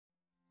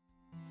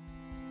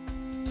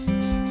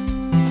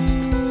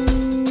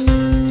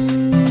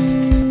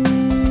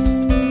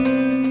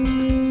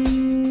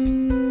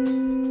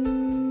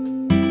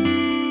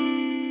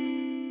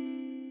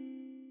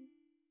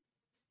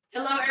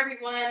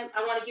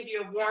give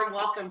you a warm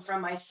welcome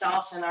from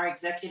myself and our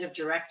Executive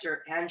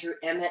Director, Andrew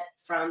Emmett,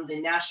 from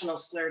the National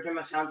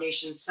Scleroderma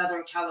Foundation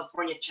Southern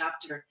California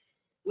chapter.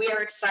 We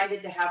are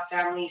excited to have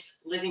families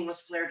living with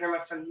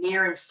scleroderma from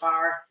near and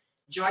far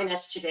join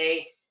us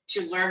today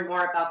to learn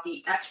more about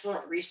the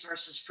excellent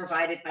resources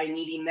provided by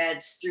Needy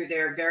Meds through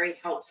their very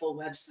helpful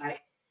website.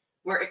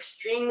 We're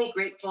extremely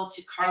grateful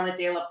to Carla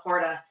De La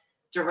Porta,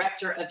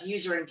 Director of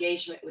User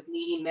Engagement with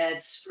Needy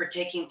Meds, for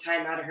taking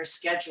time out of her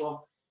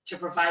schedule to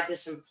provide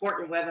this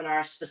important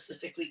webinar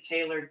specifically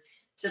tailored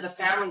to the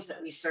families that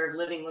we serve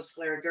living with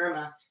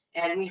scleroderma.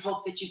 And we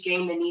hope that you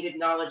gain the needed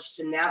knowledge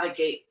to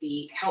navigate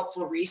the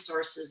helpful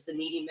resources the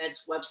Needy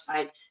Meds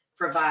website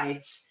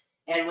provides.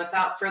 And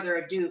without further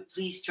ado,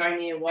 please join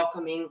me in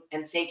welcoming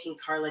and thanking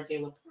Carla De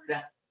La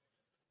Porta.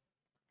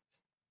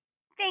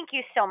 Thank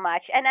you so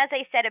much. And as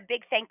I said, a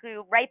big thank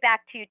you right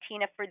back to you,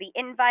 Tina, for the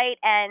invite,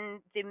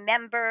 and the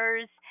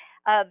members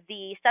of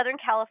the Southern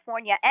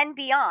California and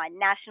beyond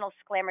National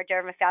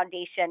Scleroderma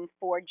Foundation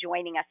for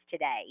joining us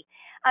today.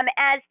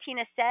 As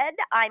Tina said,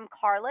 I'm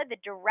Carla, the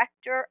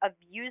Director of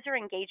User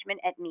Engagement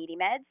at Needy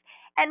Meds,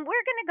 and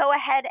we're going to go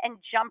ahead and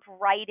jump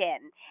right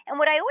in. And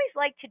what I always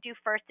like to do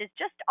first is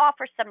just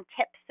offer some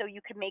tips so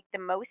you can make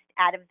the most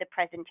out of the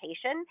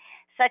presentation,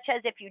 such as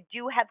if you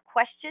do have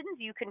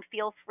questions, you can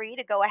feel free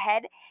to go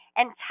ahead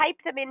and type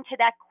them into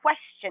that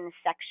question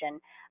section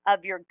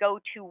of your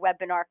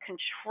GoToWebinar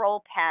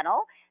control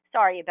panel.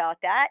 Sorry about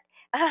that.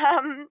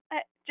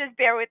 Just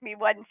bear with me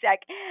one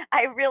sec.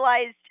 I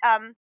realized,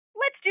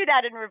 let's do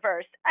that in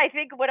reverse. I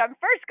think what I'm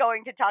first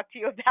going to talk to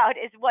you about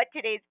is what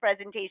today's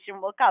presentation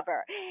will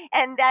cover.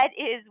 And that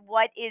is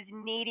what is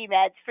Needy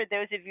Meds, for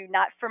those of you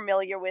not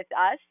familiar with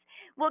us.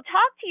 We'll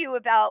talk to you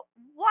about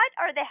what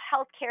are the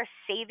healthcare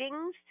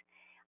savings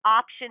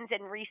options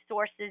and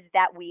resources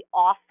that we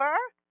offer.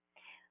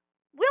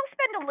 We'll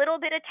spend a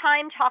little bit of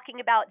time talking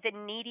about the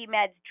Needy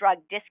Meds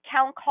drug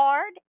discount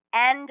card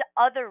and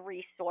other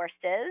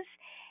resources.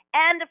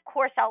 And of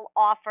course, I'll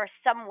offer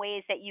some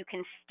ways that you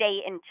can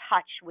stay in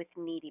touch with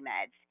Needy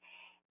Meds.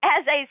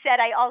 As I said,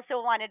 I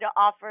also wanted to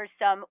offer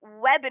some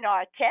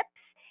webinar tips,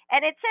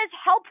 and it says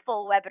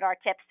helpful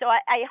webinar tips. So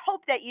I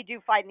hope that you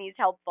do find these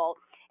helpful.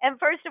 And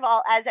first of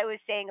all, as I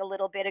was saying a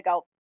little bit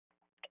ago,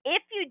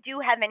 if you do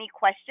have any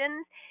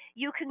questions,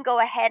 you can go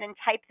ahead and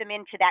type them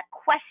into that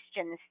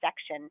questions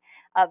section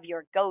of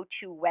your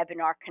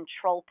GoToWebinar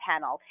control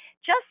panel.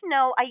 Just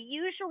know I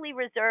usually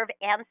reserve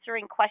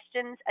answering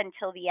questions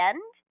until the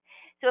end.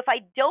 So if I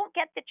don't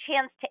get the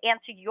chance to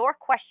answer your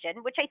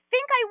question, which I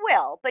think I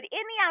will, but in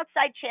the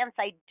outside chance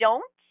I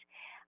don't,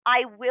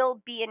 I will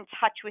be in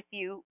touch with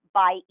you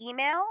by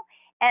email.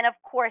 And of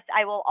course,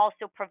 I will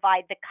also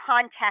provide the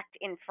contact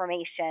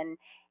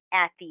information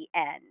at the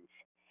end.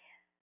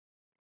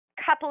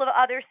 Couple of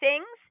other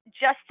things,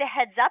 just a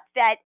heads up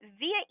that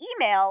via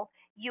email,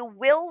 you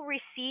will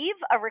receive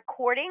a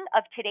recording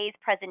of today's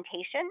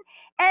presentation,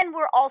 and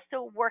we're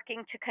also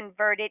working to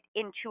convert it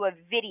into a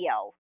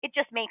video. It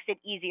just makes it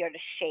easier to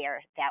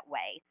share that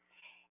way.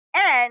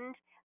 And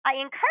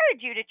I encourage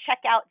you to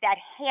check out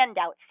that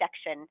handout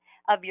section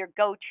of your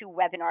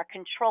GoToWebinar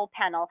control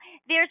panel.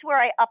 There's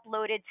where I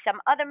uploaded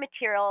some other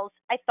materials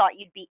I thought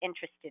you'd be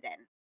interested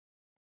in.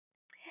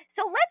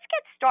 So let's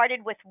get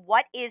started with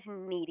what is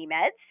Needy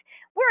Meds.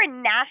 We're a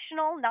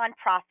national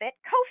nonprofit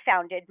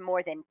co-founded more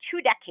than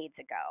 2 decades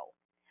ago.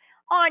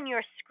 On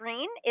your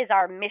screen is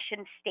our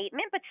mission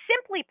statement, but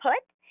simply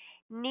put,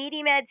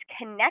 Needy Meds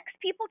connects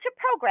people to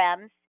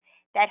programs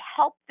that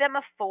help them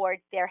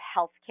afford their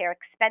healthcare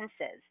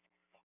expenses.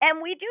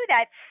 And we do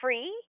that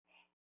free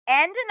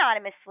and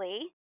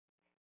anonymously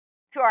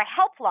through our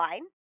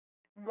helpline,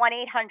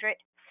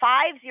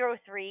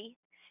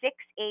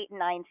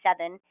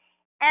 1-800-503-6897,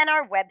 and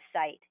our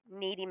website,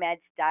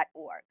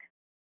 needymeds.org.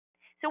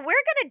 So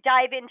we're going to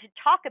dive in to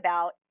talk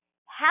about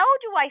how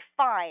do I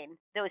find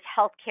those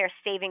healthcare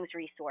savings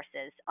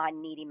resources on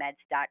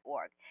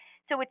needymeds.org.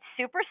 So it's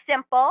super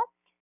simple.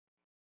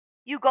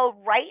 You go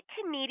right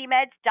to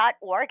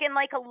needymeds.org, and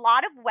like a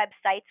lot of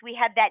websites, we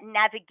have that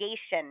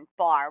navigation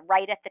bar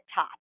right at the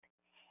top.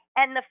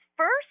 And the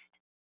first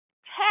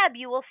tab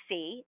you will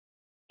see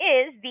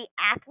is the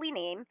aptly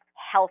named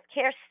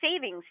Healthcare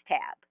Savings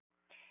tab.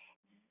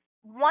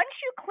 Once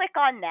you click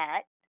on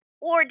that,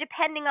 or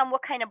depending on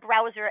what kind of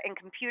browser and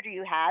computer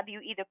you have, you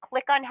either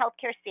click on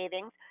Healthcare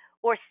Savings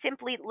or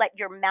simply let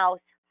your mouse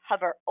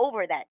hover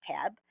over that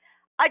tab,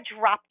 a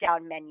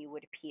drop-down menu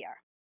would appear.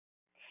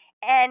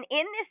 And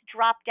in this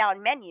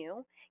drop-down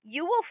menu,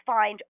 you will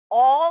find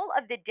all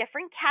of the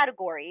different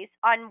categories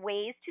on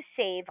ways to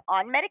save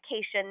on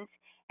medications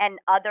and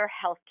other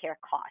healthcare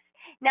costs.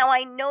 Now,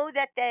 I know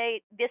that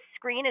this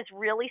screen is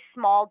really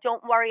small.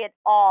 Don't worry at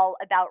all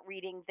about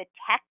reading the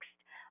text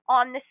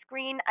on the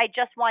screen. I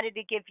just wanted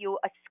to give you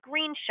a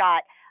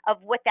screenshot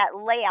of what that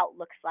layout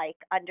looks like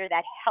under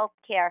that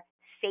healthcare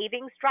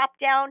savings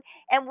drop-down.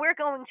 And we're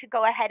going to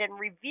go ahead and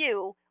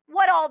review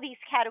what all these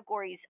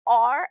categories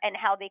are and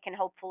how they can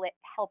hopefully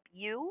help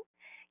you,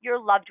 your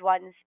loved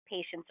ones,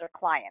 patients, or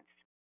clients.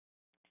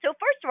 So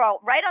first of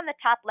all, right on the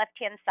top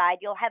left-hand side,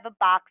 you'll have a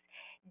box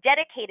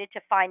dedicated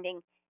to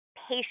finding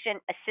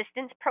patient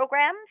assistance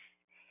programs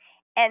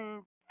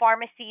and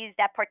pharmacies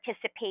that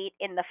participate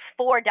in the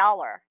 $4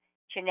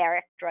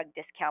 generic drug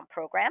discount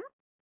program.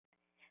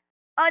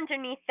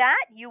 Underneath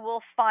that, you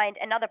will find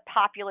another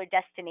popular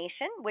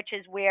destination, which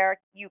is where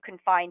you can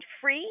find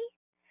free,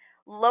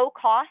 low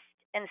cost,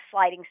 and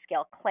sliding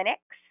scale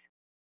clinics.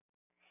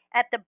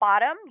 At the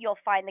bottom, you'll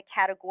find the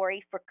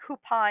category for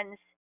coupons,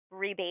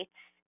 rebates,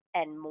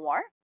 and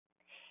more.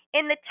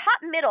 In the top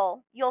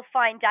middle, you'll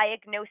find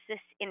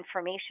diagnosis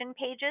information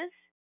pages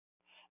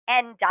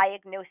and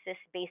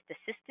diagnosis-based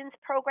assistance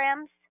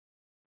programs.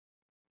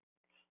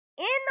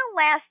 In the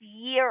last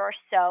year or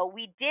so,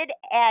 we did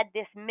add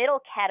this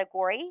middle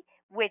category,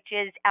 which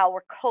is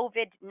our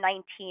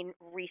COVID-19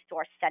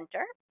 Resource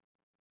Center.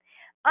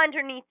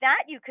 Underneath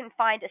that, you can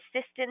find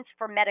assistance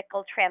for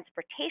medical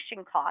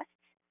transportation costs.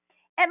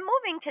 And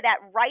moving to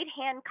that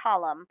right-hand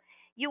column,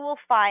 you will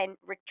find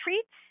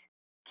retreats,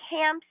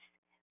 camps,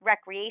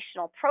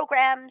 recreational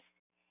programs,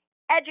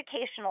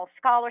 educational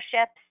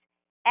scholarships,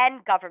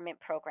 and government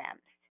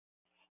programs.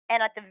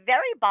 And at the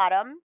very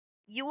bottom,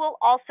 you will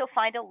also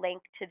find a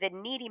link to the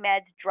Needy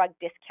Meds drug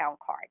discount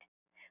card,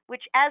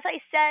 which, as I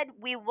said,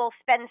 we will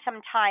spend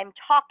some time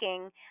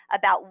talking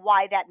about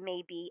why that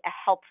may be a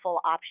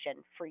helpful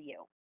option for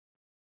you.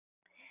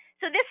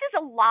 So this is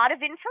a lot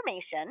of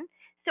information.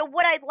 So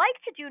what I'd like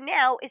to do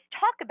now is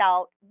talk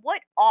about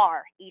what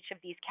are each of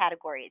these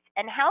categories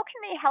and how can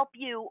they help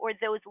you or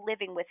those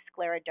living with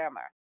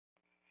scleroderma.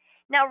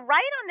 Now,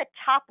 right on the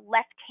top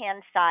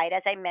left-hand side,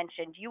 as I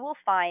mentioned, you will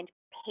find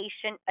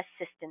patient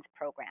assistance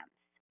programs.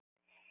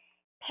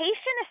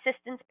 Patient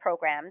assistance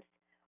programs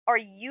are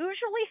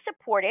usually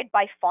supported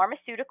by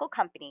pharmaceutical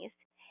companies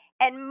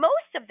and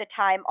most of the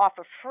time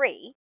offer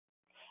free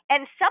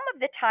and some of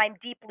the time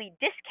deeply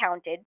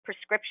discounted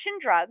prescription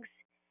drugs,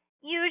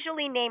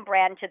 usually name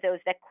brand to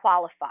those that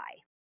qualify.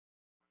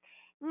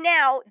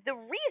 Now, the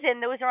reason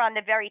those are on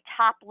the very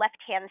top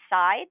left-hand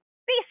side,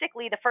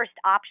 basically the first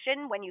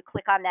option when you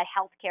click on that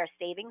healthcare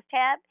savings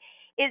tab,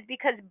 is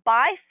because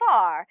by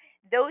far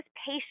those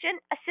patient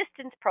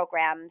assistance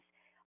programs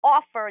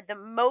offer the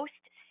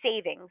most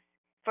savings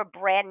for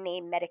brand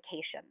name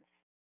medications.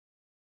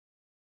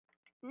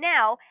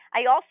 Now,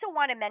 I also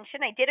want to mention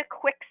I did a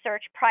quick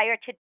search prior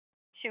to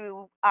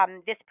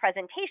this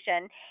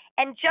presentation,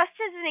 and just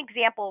as an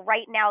example,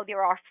 right now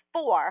there are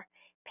 4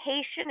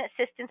 patient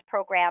assistance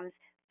programs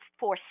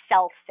for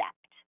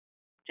CellCept,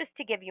 just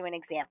to give you an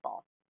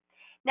example.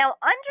 Now,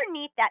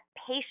 underneath that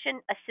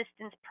patient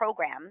assistance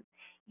program,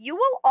 you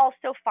will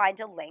also find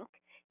a link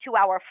to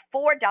our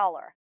 $4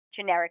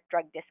 generic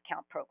drug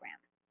discount program.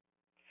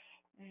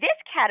 This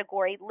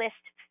category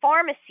lists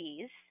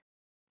pharmacies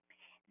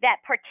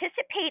that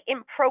participate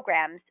in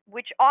programs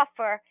which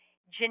offer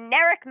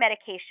generic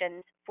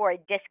medications for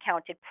a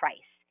discounted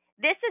price.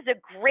 This is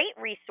a great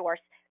resource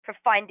for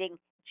finding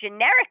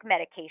generic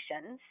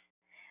medications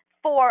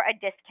for a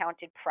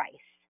discounted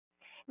price.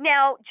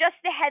 Now, just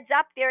a heads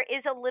up, there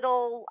is a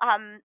little,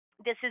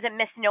 this is a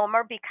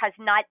misnomer because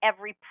not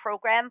every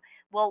program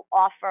will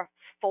offer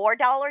 $4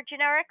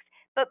 generics,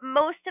 but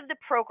most of the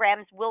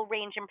programs will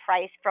range in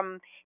price from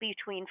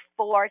between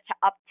 $4 to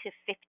up to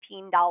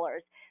 $15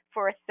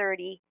 for a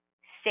 30,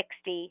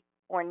 60,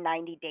 or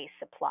 90-day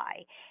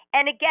supply.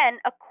 And again,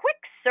 a quick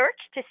search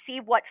to see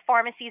what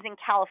pharmacies in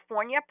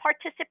California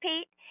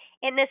participate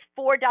in this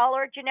 $4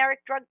 generic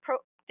drug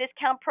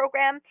discount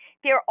program.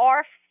 There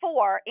are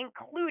 4,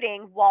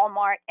 including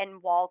Walmart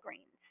and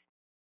Walgreens.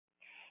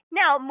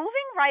 Now,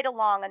 moving right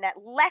along on that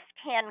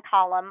left-hand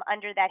column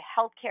under that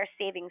healthcare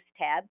savings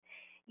tab,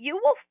 you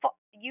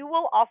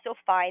will also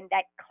find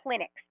that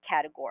clinics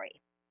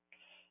category.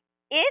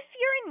 If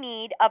you're in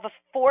need of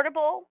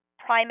affordable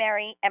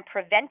primary and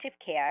preventive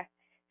care,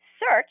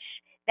 search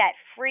that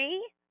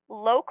free,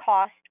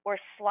 low-cost, or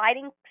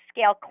sliding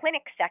scale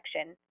clinic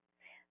section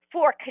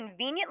for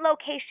convenient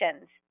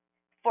locations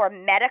for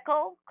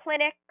medical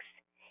clinics,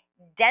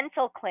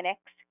 dental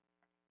clinics,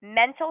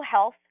 mental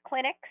health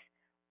clinics,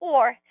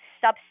 or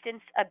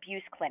substance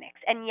abuse clinics.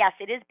 And yes,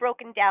 it is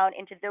broken down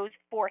into those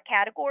 4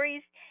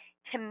 categories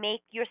to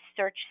make your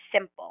search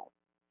simple.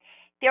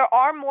 There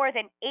are more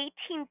than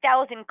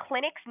 18,000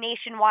 clinics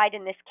nationwide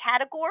in this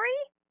category,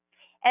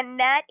 and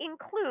that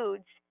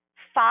includes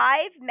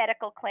 5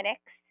 medical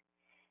clinics,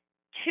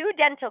 2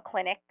 dental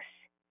clinics,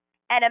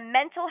 and a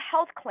mental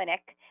health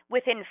clinic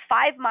within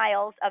 5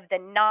 miles of the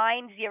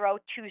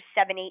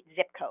 90278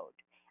 zip code.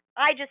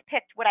 I just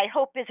picked what I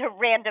hope is a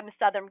random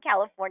Southern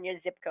California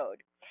zip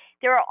code.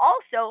 There are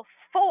also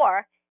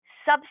 4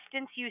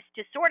 substance use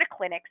disorder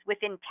clinics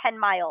within 10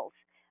 miles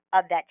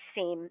of that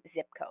same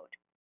zip code.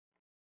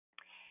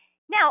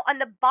 Now, on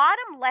the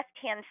bottom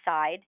left-hand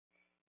side,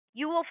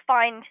 you will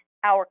find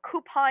our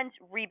coupons,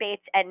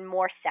 rebates, and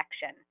more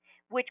section,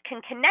 which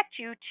can connect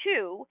you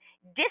to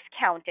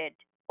discounted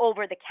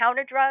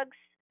over-the-counter drugs,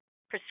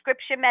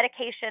 prescription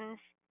medications,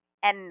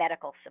 and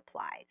medical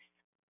supplies.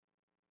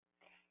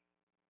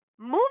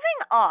 Moving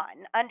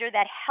on, under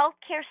that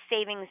healthcare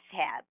savings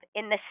tab,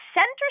 in the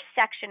center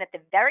section at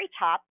the very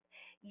top,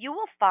 you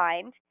will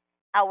find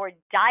our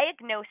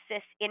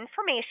diagnosis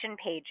information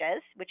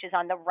pages, which is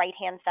on the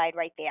right-hand side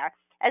right there,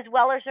 as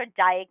well as our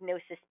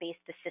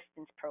diagnosis-based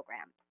assistance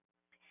program.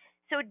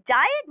 So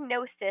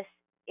diagnosis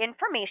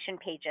information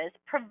pages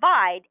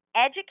provide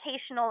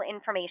educational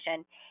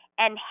information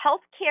and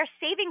healthcare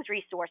savings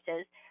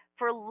resources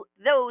for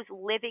those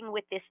living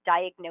with this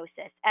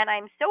diagnosis. And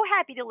I'm so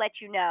happy to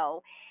let you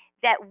know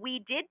that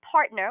we did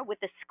partner with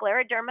the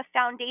Scleroderma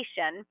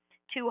Foundation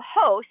to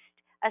host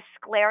a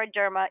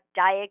Scleroderma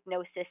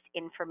diagnosis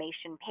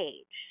information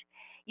page.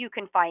 You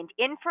can find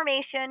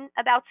information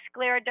about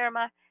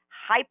scleroderma,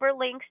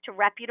 hyperlinks to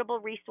reputable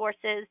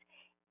resources,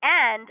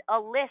 and a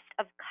list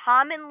of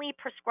commonly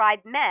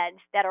prescribed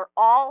meds that are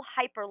all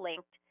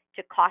hyperlinked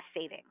to cost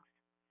savings.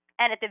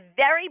 And at the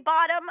very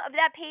bottom of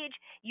that page,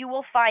 you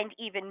will find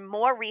even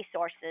more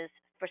resources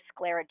for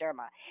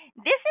scleroderma.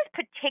 This is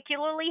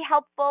particularly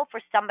helpful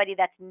for somebody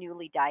that's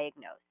newly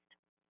diagnosed.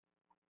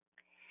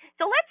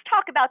 So let's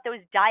talk about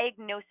those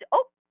diagnoses.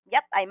 Oh,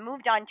 yep, I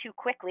moved on too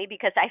quickly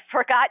because I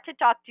forgot to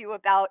talk to you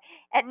about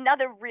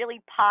another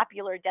really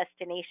popular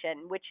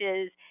destination, which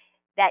is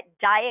that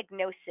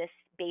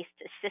diagnosis-based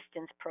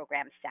assistance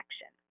program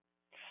section.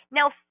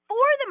 Now,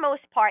 for the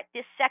most part,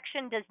 this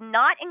section does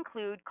not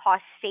include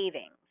cost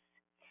savings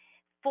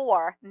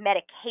for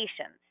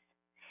medications.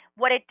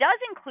 What it does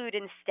include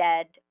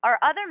instead are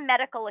other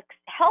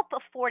help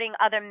affording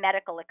other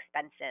medical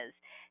expenses,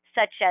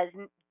 such as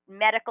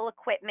medical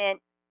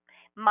equipment,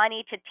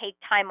 money to take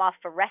time off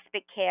for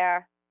respite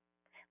care,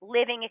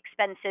 living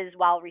expenses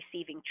while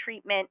receiving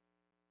treatment,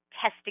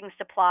 testing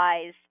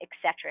supplies,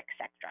 etc.,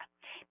 etc.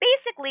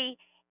 Basically,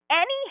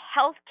 any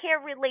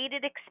healthcare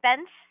related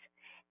expense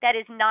that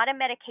is not a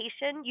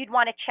medication, you'd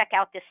want to check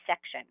out this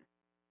section.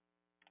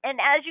 And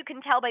as you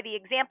can tell by the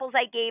examples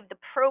I gave, the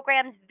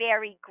programs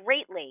vary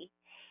greatly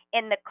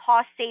in the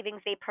cost savings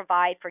they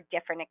provide for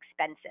different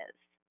expenses.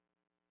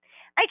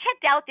 I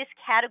checked out this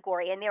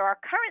category, and there are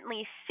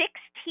currently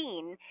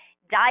 16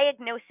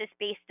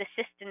 diagnosis-based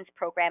assistance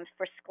programs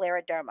for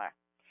scleroderma.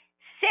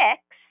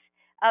 6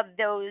 of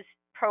those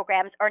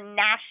programs are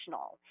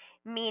national,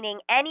 meaning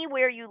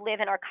anywhere you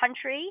live in our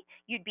country,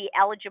 you'd be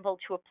eligible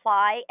to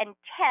apply, and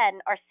 10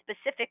 are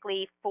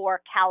specifically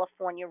for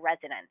California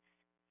residents.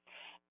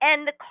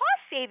 And the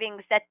cost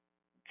savings that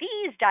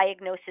these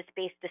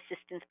diagnosis-based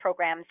assistance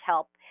programs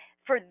help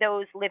for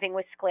those living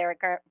with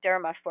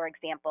scleroderma, for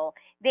example,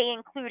 they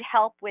include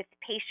help with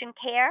patient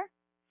care.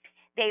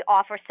 They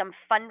offer some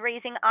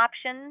fundraising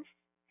options.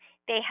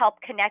 They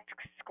help connect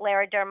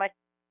scleroderma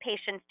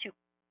patients to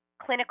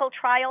clinical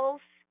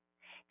trials.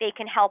 They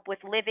can help with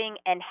living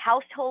and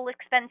household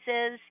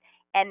expenses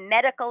and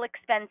medical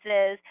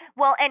expenses.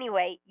 Well,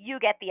 anyway, you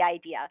get the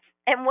idea.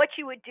 And what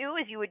you would do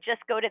is you would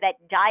just go to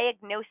that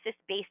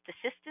diagnosis-based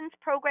assistance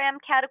program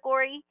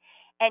category,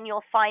 and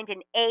you'll find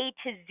an A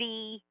to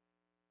Z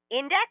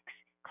index.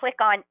 Click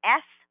on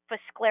S for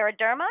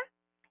scleroderma,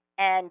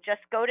 and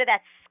just go to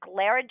that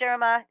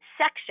scleroderma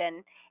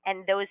section,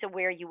 and those are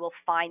where you will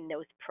find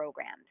those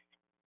programs.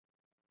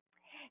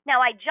 Now,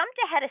 I jumped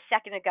ahead a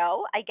second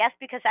ago, I guess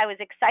because I was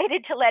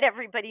excited to let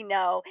everybody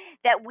know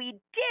that we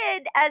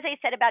did, as I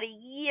said, about a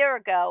year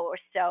ago or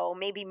so,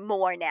 maybe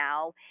more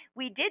now,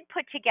 we did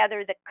put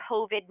together the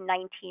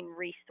COVID-19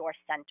 Resource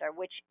Center,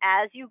 which,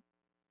 as you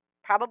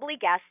probably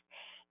guessed,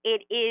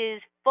 it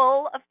is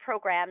full of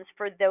programs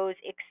for those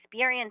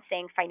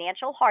experiencing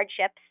financial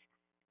hardships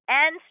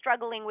and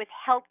struggling with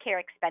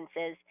healthcare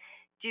expenses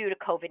due to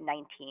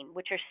COVID-19,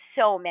 which are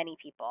so many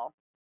people.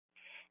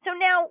 So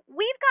now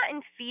we've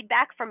gotten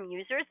feedback from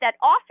users that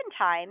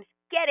oftentimes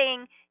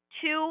getting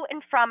to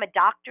and from a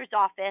doctor's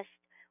office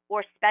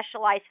or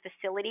specialized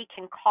facility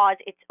can cause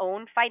its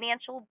own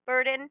financial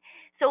burden.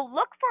 So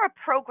look for a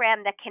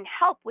program that can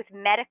help with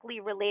medically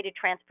related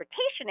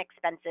transportation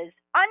expenses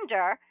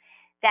under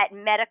that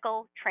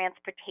medical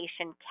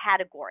transportation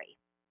category.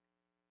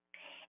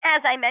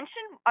 As I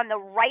mentioned, on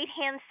the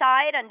right-hand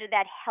side under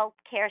that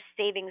healthcare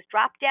savings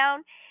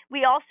dropdown,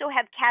 we also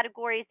have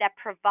categories that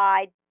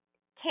provide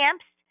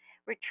camps,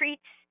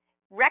 retreats,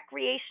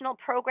 recreational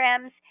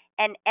programs,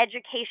 and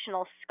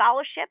educational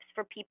scholarships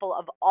for people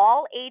of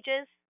all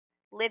ages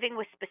living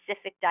with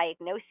specific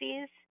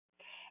diagnoses.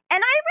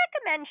 And I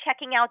recommend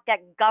checking out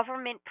that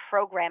government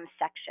program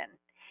section,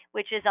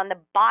 which is on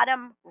the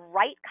bottom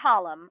right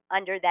column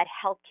under that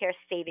healthcare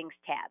savings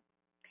tab.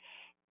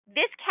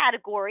 This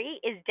category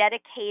is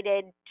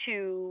dedicated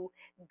to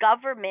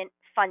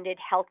government-funded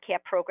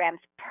healthcare programs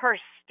per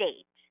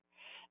state.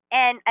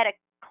 And at a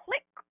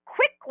quick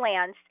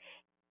glance,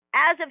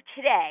 as of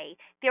today,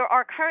 there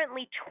are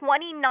currently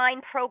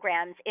 29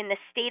 programs in the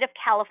state of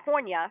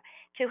California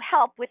to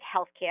help with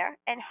healthcare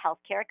and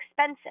healthcare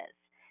expenses.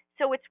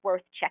 So it's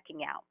worth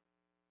checking out.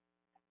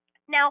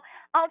 Now,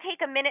 I'll take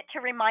a minute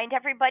to remind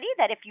everybody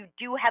that if you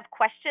do have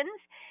questions,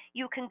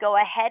 you can go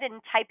ahead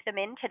and type them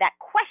into that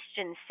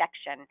questions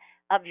section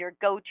of your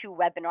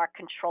GoToWebinar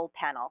control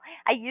panel.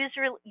 I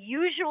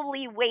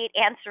usually wait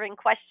answering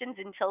questions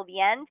until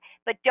the end,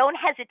 but don't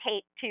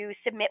hesitate to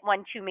submit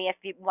one to me if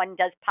one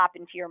does pop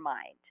into your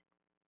mind.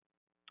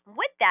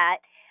 With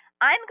that,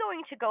 I'm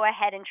going to go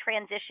ahead and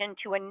transition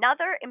to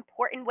another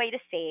important way to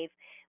save,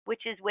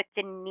 which is with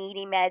the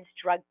Needy Meds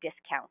drug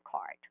discount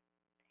card.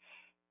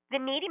 The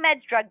Needy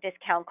Meds drug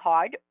discount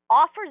card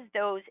offers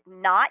those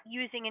not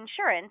using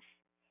insurance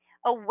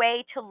a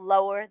way to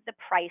lower the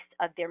price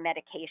of their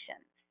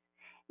medications.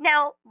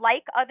 Now,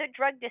 like other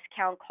drug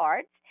discount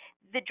cards,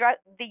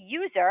 the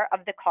user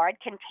of the card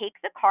can take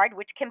the card,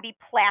 which can be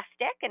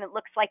plastic and it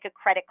looks like a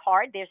credit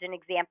card. There's an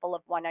example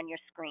of one on your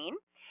screen.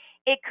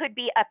 It could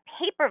be a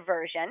paper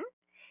version,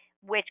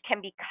 which can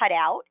be cut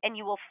out, and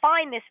you will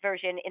find this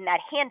version in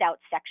that handout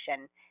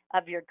section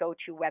of your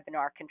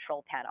GoToWebinar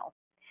control panel.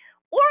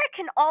 Or it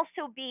can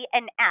also be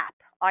an app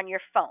on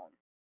your phone.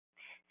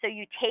 So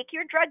you take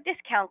your drug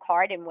discount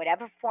card in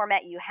whatever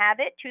format you have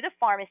it to the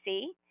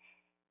pharmacy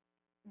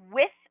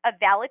with a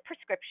valid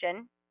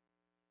prescription,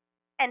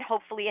 and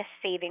hopefully a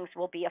savings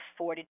will be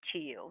afforded to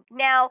you.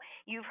 Now,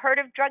 you've heard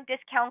of drug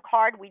discount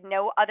card. We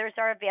know others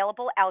are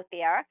available out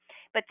there,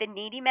 but the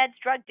Needy Meds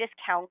drug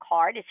discount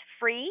card is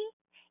free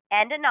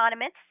and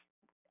anonymous.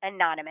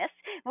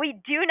 We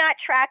do not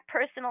track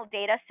personal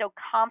data, so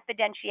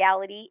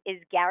confidentiality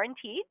is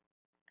guaranteed.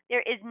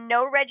 There is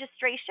no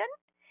registration,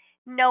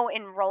 no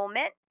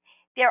enrollment.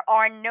 There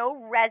are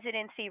no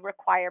residency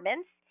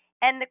requirements,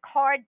 and the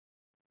card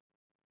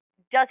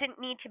doesn't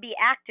need to be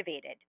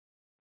activated.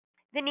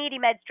 The Needy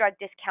Meds drug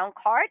discount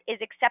card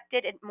is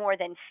accepted at more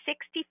than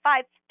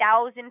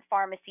 65,000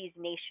 pharmacies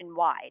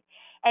nationwide,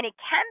 and it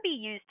can be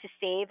used to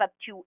save up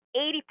to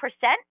 80%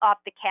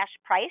 off the cash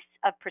price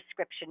of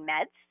prescription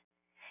meds.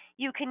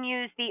 You can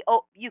use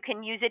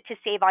it to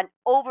save on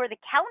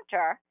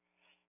over-the-counter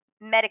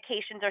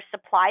medications or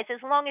supplies as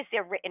long as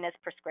they're written as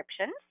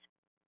prescriptions.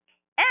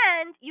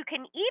 And you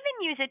can even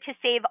use it to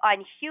save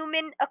on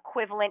human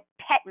equivalent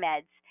pet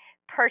meds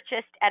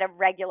purchased at a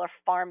regular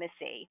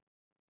pharmacy.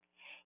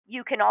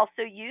 You can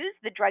also use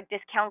the drug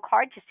discount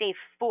card to save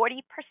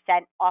 40%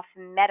 off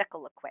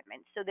medical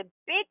equipment. So the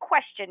big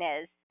question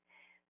is,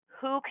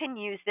 who can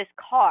use this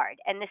card?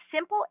 And the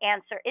simple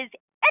answer is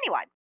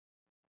anyone.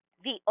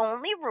 The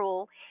only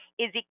rule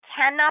is it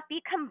cannot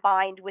be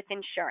combined with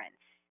insurance.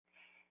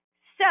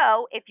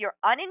 So if you're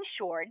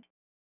uninsured,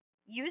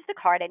 use the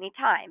card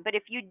anytime. But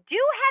if you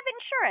do have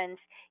insurance,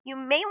 you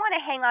may want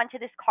to hang on to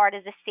this card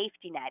as a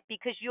safety net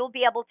because you'll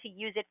be able to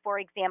use it, for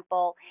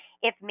example,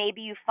 if maybe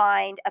you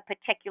find a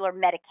particular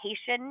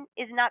medication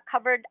is not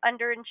covered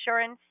under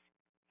insurance.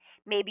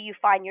 Maybe you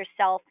find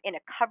yourself in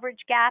a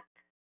coverage gap.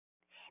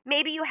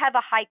 Maybe you have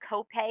a high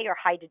copay or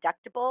high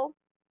deductible.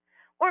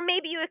 Or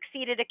maybe you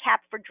exceeded a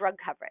cap for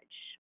drug coverage.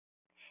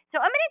 So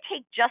I'm going to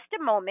take just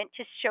a moment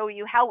to show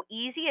you how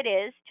easy it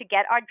is to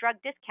get our drug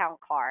discount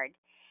card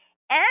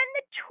and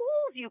the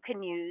tools you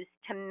can use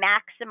to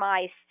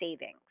maximize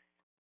savings.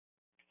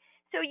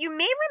 So you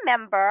may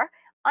remember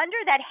under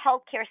that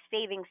healthcare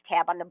savings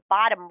tab on the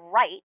bottom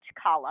right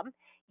column,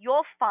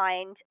 you'll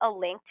find a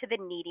link to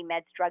the Needy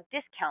Meds drug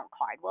discount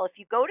card. Well, if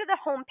you go to the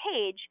home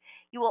page,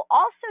 you will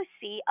also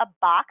see a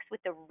box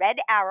with a red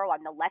arrow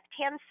on the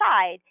left-hand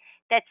side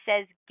that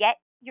says Get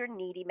Your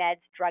Needy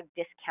Meds drug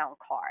discount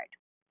card.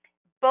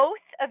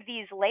 Both of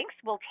these links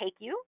will take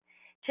you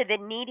to the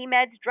Needy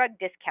Meds drug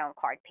discount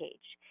card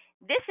page.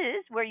 This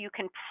is where you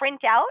can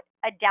print out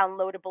a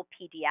downloadable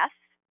PDF.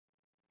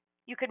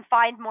 You can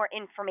find more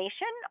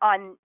information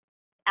on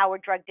our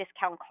drug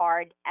discount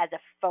card as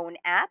a phone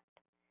app.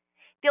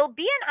 There'll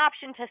be an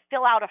option to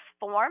fill out a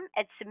form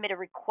and submit a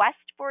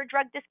request for a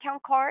drug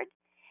discount card.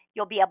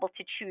 You'll be able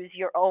to choose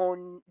your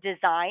own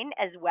design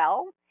as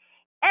well.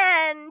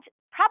 And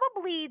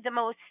probably the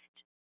most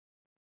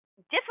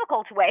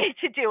difficult way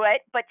to do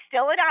it, but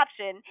still an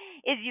option,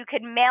 is you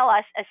can mail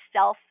us a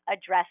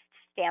self-addressed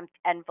stamped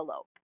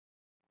envelope.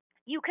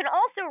 You can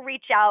also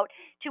reach out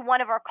to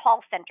one of our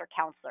call center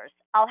counselors.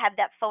 I'll have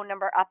that phone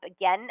number up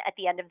again at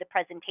the end of the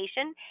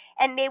presentation,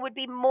 and they would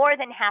be more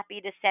than happy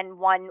to send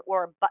one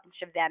or a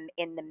bunch of them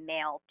in the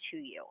mail to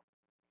you.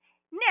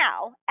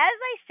 Now, as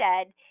I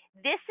said,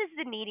 this is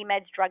the Needy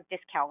Meds drug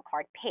discount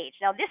card page.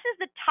 Now, this is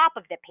the top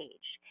of the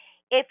page.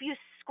 If you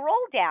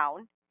scroll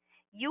down,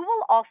 you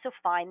will also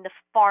find the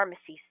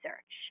pharmacy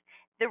search.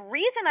 The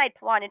reason I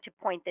wanted to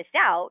point this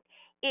out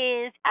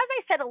is, as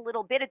I said a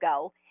little bit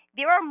ago,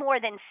 there are more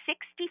than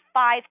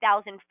 65,000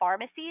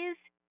 pharmacies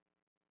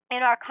in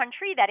our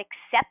country that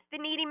accept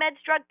the Needy Meds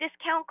drug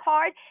discount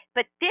card,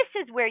 but this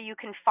is where you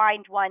can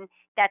find one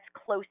that's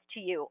close to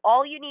you.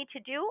 All you need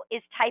to do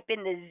is type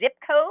in the zip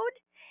code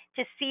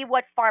to see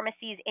what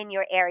pharmacies in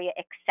your area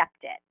accept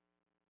it.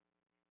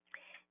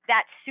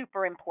 That's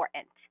super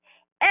important.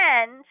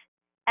 And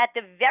at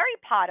the very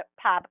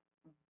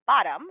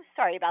bottom,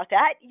 sorry about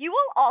that, you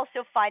will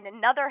also find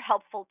another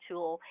helpful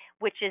tool,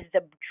 which is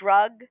the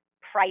drug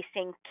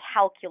pricing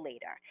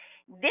calculator.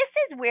 This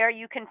is where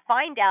you can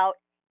find out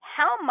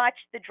how much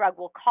the drug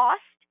will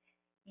cost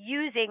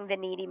using the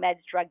Needy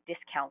Meds drug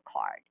discount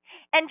card.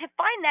 And to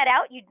find that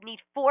out, you'd need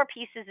 4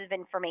 pieces of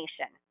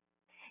information.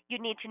 You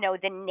need to know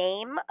the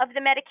name of the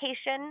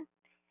medication,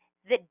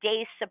 the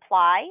day's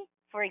supply.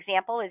 For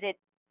example, is it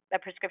a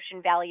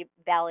prescription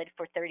valid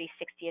for 30,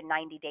 60, and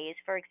 90 days,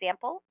 for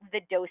example,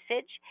 the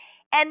dosage,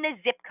 and the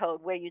zip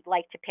code where you'd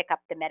like to pick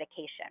up the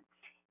medication.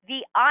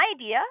 The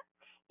idea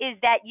is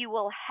that you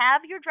will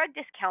have your drug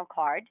discount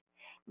card,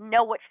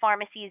 know what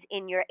pharmacies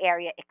in your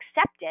area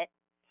accept it,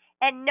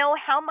 and know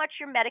how much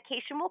your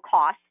medication will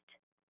cost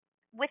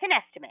with an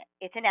estimate.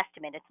 It's an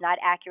estimate, it's not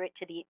accurate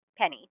to the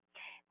penny,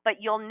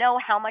 but you'll know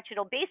how much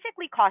it'll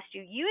basically cost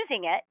you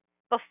using it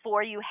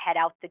before you head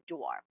out the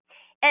door.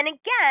 And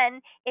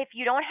again, if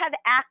you don't have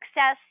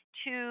access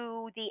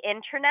to the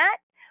internet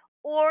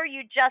or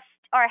you just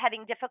are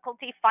having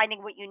difficulty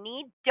finding what you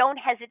need, don't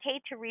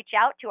hesitate to reach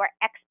out to our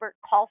expert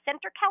call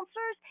center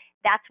counselors.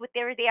 That's what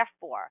they're there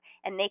for,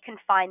 and they can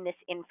find this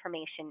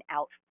information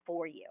out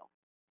for you.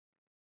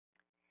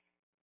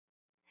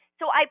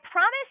 So I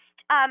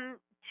promised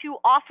to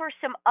offer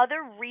some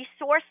other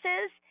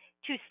resources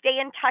to stay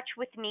in touch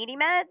with Needy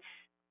Meds.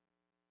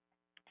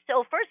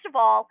 So first of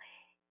all,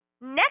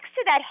 next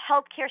to that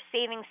healthcare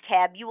savings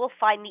tab, you will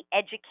find the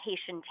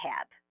education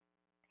tab.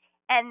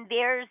 And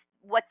there's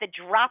what the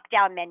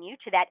drop-down menu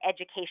to that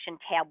education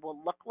tab will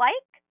look like.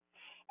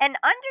 And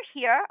under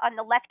here on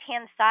the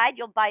left-hand side,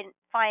 you'll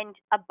find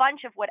a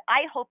bunch of what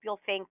I hope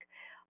you'll think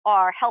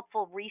are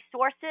helpful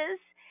resources,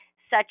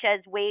 such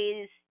as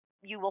ways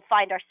you will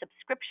find our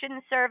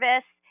subscription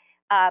service,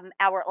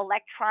 our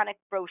electronic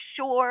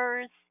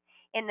brochures.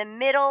 In the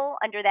middle,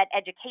 under that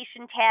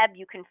education tab,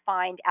 you can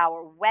find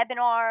our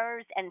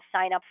webinars and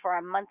sign up for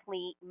our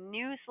monthly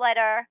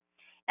newsletter.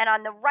 And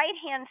on the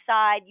right-hand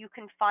side, you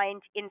can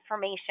find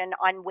information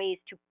on ways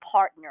to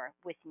partner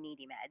with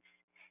Needy Meds.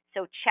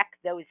 So check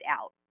those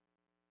out.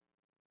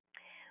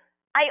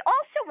 I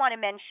also want to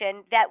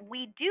mention that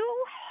we do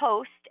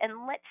host,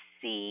 and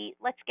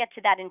let's get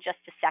to that in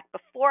just a sec.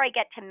 Before I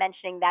get to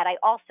mentioning that, I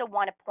also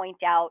want to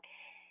point out,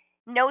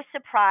 no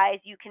surprise,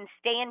 you can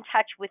stay in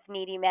touch with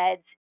Needy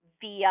Meds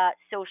via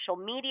social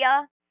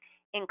media,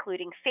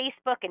 including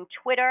Facebook and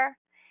Twitter.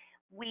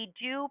 We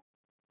do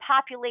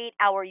populate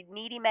our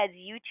Needy Meds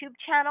YouTube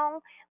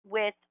channel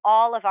with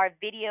all of our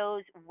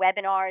videos,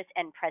 webinars,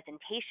 and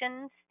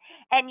presentations.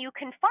 And you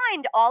can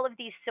find all of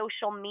these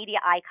social media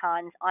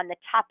icons on the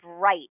top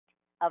right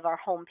of our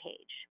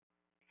homepage.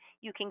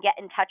 You can get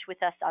in touch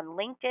with us on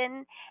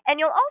LinkedIn, and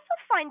you'll also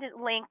find a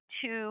link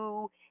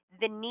to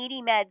the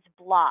Needy Meds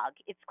blog.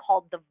 It's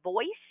called The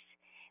Voice.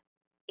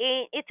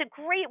 It's a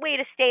great way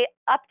to stay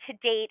up to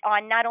date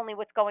on not only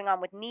what's going on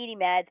with Needy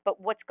Meds,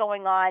 but what's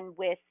going on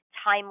with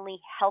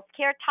timely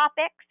healthcare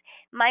topics.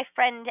 My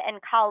friend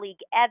and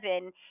colleague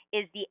Evan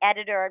is the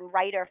editor and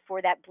writer for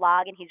that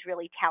blog, and he's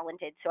really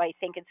talented, so I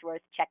think it's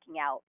worth checking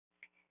out.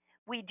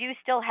 We do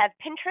still have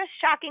Pinterest,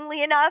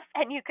 shockingly enough,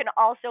 and you can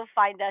also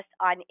find us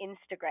on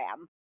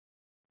Instagram.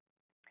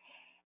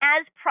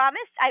 As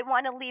promised, I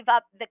want to leave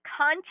up the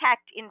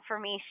contact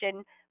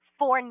information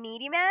for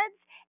Needy Meds.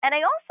 And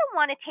I also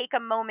want to take a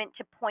moment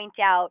to point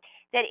out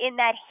that in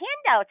that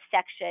handout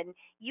section,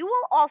 you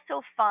will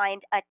also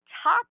find a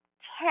top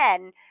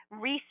 10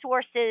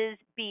 resources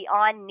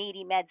beyond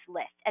Needy Meds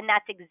list. And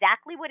that's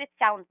exactly what it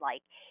sounds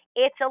like.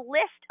 It's a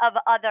list of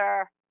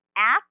other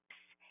apps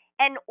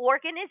and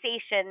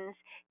organizations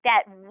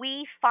that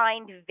we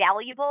find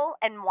valuable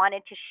and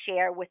wanted to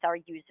share with our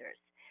users.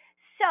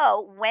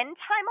 So when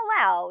time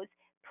allows,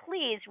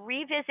 please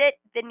revisit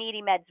the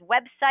Needy Meds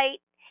website.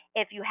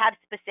 If you have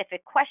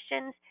specific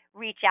questions,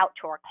 reach out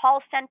to our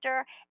call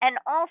center, and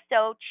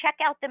also check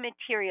out the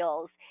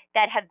materials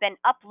that have been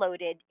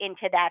uploaded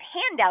into that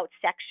handout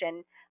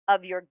section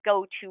of your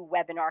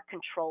GoToWebinar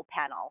control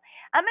panel.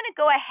 I'm going to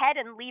go ahead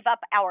and leave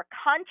up our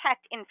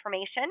contact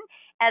information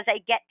as I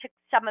get to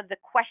some of the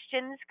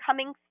questions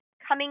coming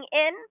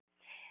in.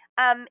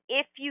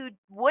 If you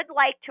would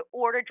like to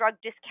order drug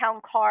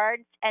discount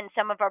cards and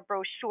some of our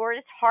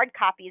brochures, hard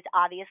copies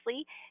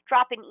obviously,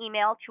 drop an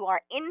email to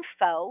our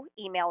info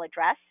email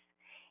address.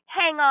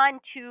 Hang on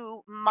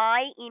to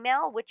my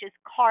email, which is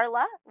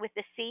Carla with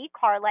a C,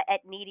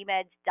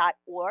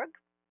 carla@needymeds.org.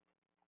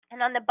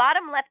 And on the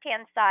bottom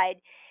left-hand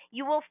side,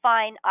 you will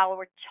find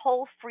our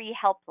toll-free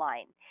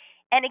helpline.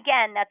 And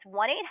again, that's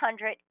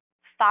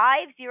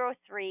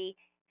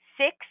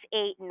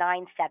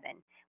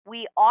 1-800-503-6897.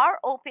 We are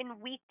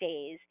open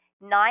weekdays,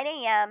 9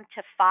 a.m.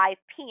 to 5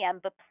 p.m.,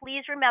 but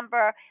please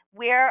remember,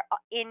 we're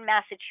in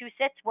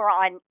Massachusetts. We're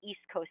on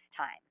East Coast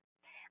time.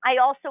 I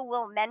also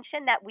will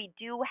mention that we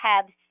do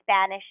have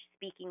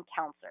Spanish-speaking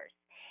counselors.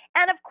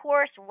 And of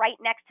course, right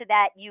next to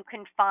that, you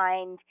can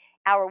find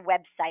our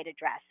website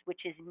address,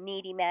 which is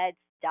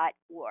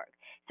needymeds.org.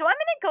 So I'm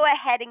going to go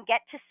ahead and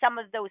get to some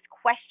of those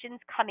questions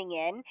coming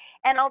in,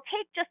 and I'll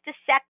take just a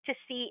sec to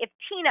see if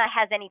Tina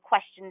has any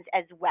questions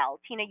as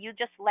well. Tina, you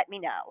just let me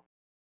know.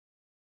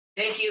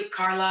 Thank you,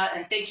 Carla,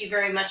 and thank you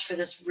very much for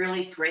this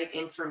really great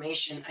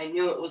information. I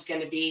knew it was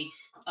going to be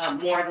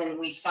more than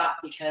we thought,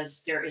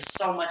 because there is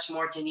so much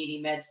more to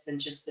Needy Meds than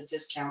just the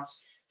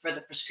discounts for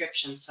the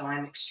prescription, so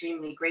I'm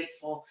extremely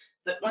grateful.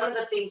 But one of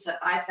the things that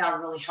I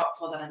found really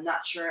helpful that I'm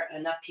not sure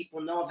enough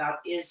people know about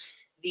is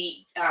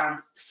the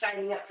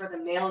signing up for the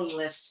mailing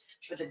list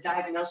for the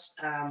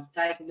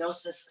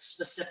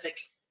diagnosis-specific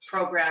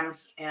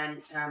programs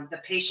and the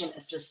patient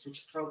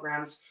assistance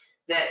programs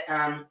that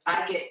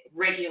I get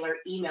regular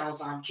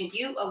emails on. Can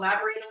you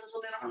elaborate a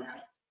little bit on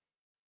that?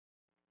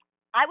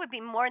 I would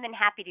be more than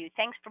happy to.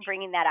 Thanks for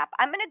bringing that up.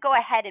 I'm going to go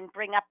ahead and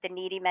bring up the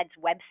Needy Meds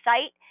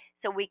website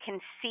so we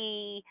can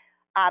see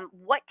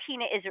what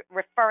Tina is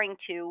referring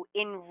to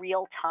in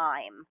real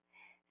time.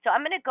 So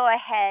I'm going to go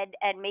ahead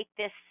and make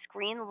this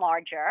screen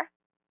larger.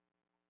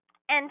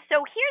 And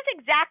so here's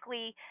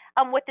exactly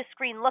what the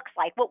screen looks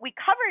like. What we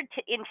covered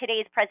in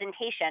today's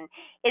presentation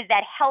is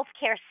that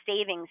healthcare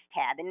savings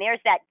tab, and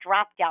there's that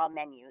drop-down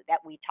menu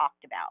that we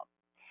talked about.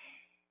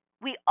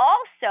 We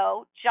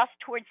also, just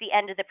towards the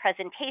end of the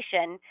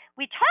presentation,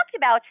 we talked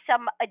about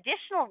some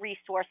additional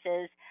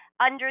resources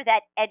under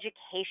that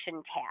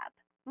education tab.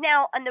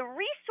 Now, on the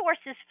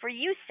resources for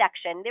you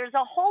section, there's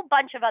a whole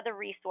bunch of other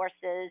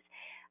resources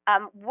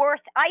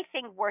I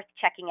think worth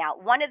checking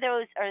out. One of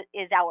those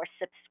is our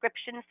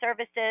subscription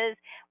services,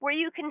 where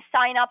you can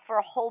sign up for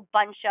a whole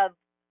bunch of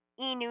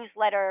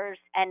e-newsletters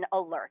and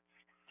alerts.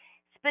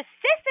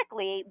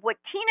 Specifically, what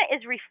Tina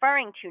is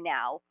referring to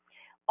now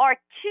are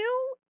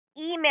two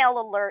email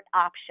alert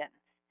options.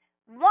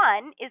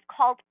 One is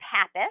called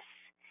PAPIS,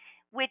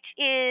 which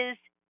is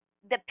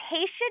the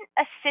Patient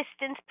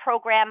Assistance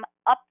Program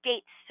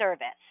Update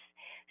Service.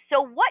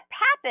 So what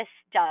PAPIS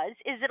does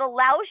is it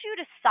allows you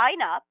to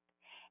sign up.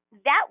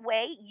 That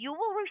way, you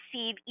will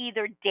receive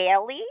either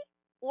daily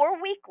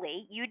or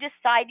weekly, you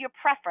decide your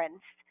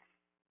preference,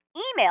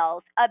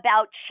 emails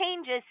about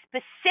changes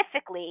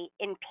specifically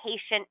in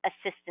patient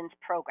assistance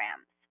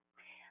programs.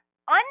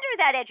 Under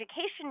that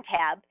education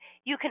tab,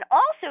 you can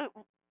also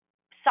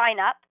sign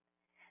up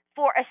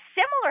for a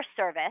similar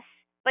service,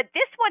 but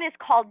this one is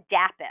called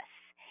DAPIS.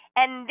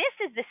 And this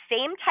is the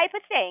same type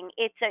of thing.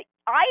 It's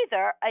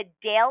either a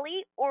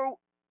daily or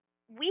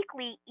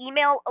weekly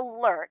email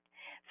alert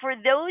for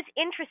those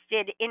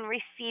interested in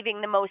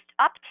receiving the most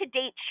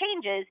up-to-date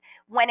changes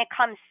when it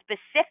comes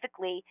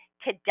specifically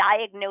to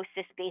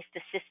diagnosis-based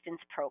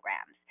assistance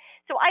programs.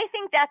 So I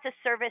think that's a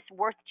service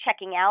worth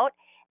checking out,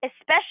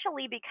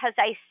 especially because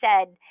I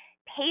said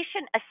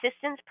patient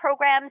assistance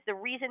programs, the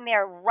reason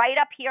they're right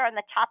up here on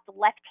the top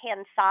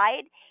left-hand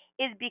side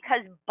is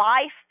because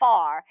by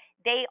far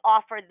they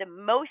offer the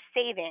most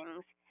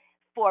savings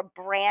for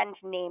brand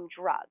name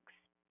drugs.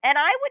 And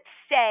I would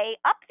say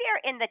up there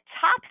in the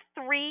top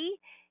 3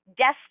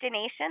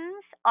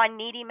 destinations on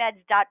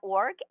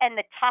needymeds.org and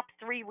the top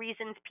 3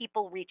 reasons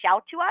people reach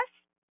out to us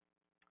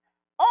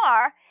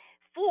are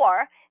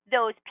for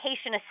those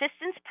patient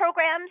assistance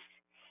programs,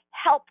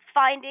 help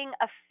finding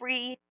a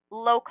free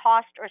low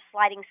cost or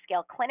sliding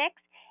scale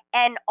clinics,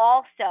 and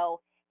also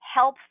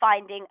help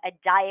finding a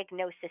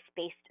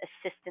diagnosis-based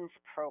assistance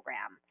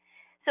program.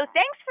 So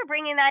thanks for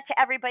bringing that to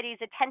everybody's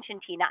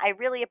attention, Tina. I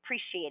really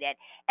appreciate it.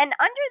 And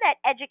under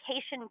that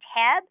education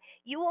tab,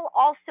 you will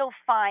also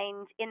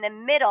find in the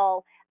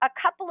middle a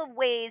couple of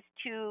ways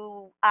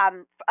to,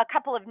 a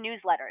couple of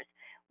newsletters.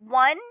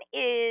 One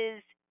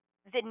is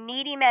the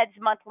Needy Meds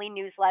monthly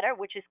newsletter,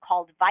 which is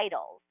called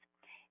Vitals.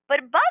 But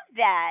above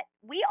that,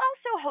 we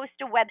also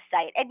host a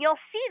website, and you'll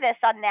see this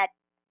on that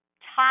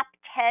top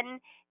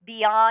 10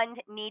 Beyond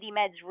Needy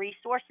Meds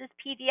resources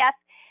PDF.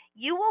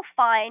 You will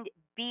find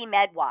Be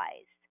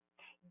Medwise.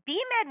 Be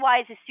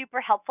Medwise is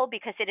super helpful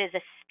because it is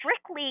a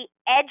strictly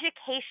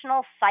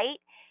educational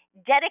site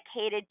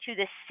dedicated to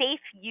the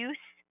safe use,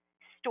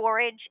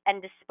 storage,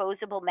 and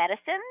disposable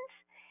medicines.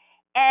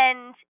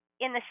 And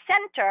in the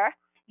center,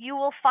 you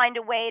will find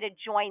a way to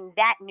join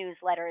that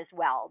newsletter as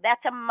well.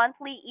 That's a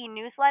monthly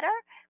e-newsletter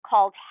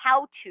called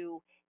How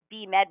to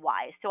Be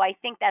Medwise. So I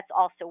think that's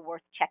also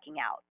worth checking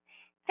out.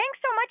 Thanks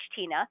so much,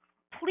 Tina.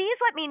 Please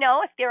let me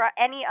know if there are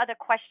any other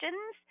questions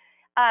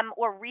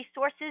or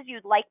resources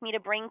you'd like me to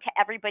bring to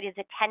everybody's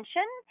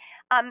attention.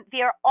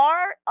 There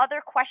are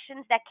other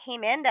questions that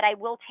came in that I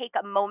will take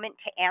a moment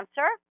to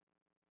answer.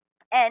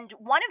 And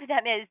one of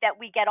them is that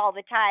we get all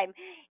the time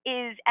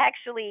is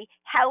actually,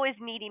 how is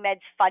Needy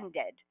Meds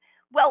funded?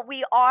 Well,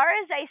 we are,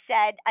 as I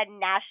said, a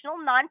national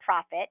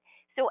nonprofit.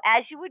 So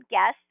as you would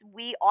guess,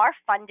 we are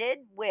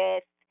funded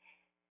with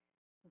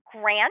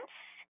grants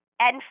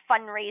and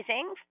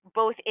fundraising,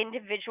 both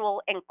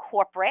individual and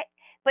corporate.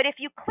 But if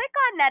you click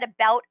on that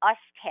About Us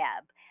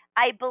tab,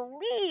 I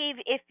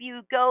believe if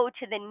you go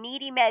to the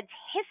Needy Meds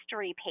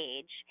history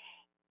page,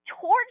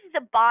 towards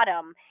the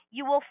bottom,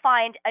 you will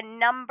find a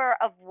number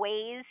of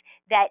ways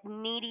that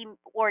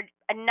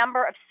a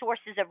number of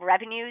sources of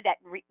revenue that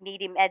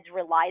Needy Meds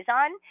relies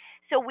on.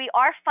 So we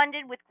are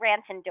funded with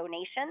grants and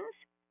donations.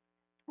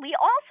 We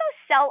also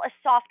sell a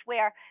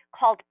software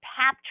called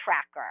PAP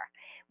Tracker,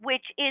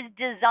 which is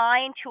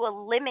designed to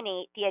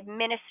eliminate the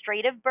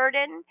administrative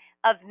burden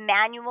of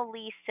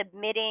manually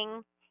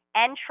submitting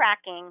and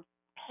tracking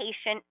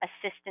patient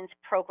assistance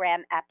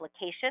program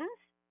applications.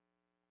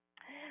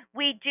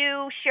 We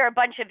do share a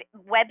bunch of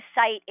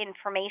website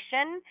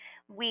information.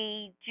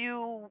 We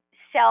do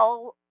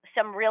sell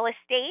some real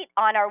estate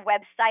on our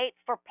website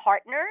for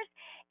partners.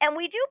 And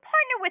we do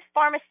partner with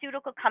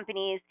pharmaceutical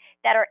companies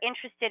that are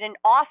interested in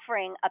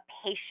offering a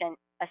patient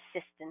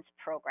assistance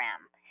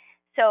program.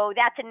 So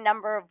that's a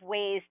number of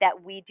ways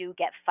that we do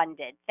get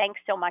funded. Thanks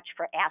so much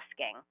for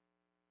asking.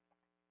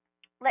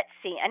 Let's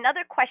see,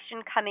 another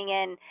question coming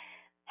in.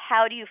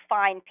 How do you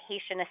find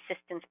patient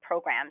assistance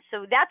programs?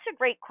 So that's a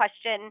great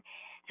question.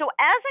 So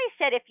as I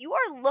said, if you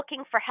are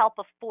looking for help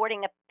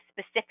affording a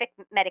specific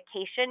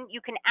medication,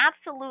 you can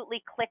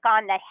absolutely click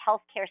on that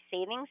healthcare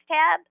savings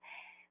tab,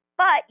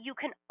 but you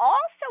can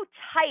also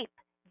type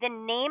the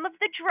name of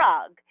the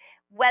drug,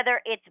 whether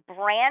it's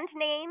brand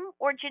name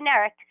or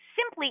generic,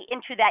 simply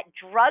into that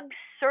drug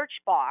search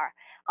bar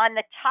on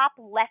the top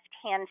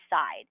left-hand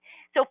side.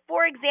 So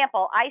for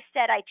example, I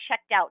said I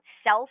checked out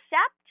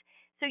Cellcept.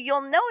 So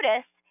you'll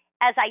notice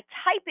as I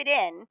type it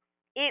in,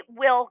 it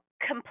will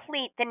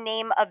complete the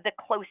name of the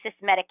closest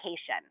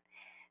medication.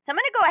 So I'm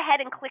going to go ahead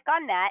and click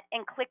on that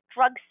and click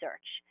drug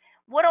search.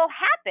 What'll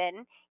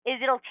happen is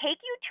it'll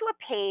take you to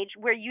a page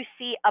where you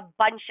see a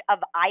bunch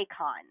of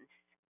icons.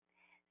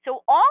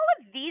 So all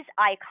of these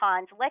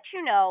icons let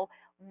you know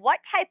what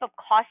type of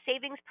cost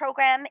savings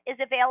program is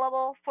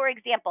available. For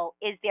example,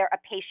 is there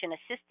a patient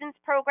assistance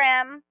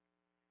program?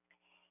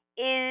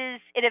 Is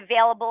it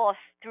available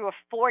through a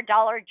 $4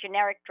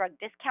 generic drug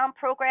discount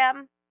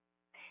program?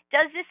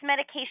 Does this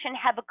medication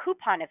have a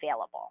coupon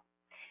available?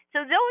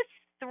 So those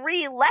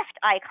three left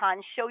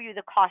icons show you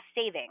the cost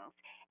savings,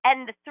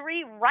 and the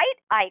three right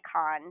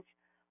icons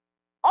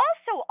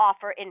also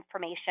offer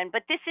information,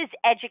 but this is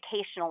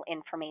educational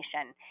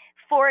information.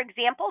 For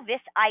example, this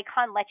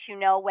icon lets you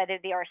know whether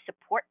there are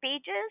support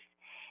pages,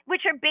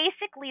 which are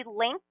basically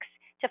links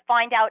to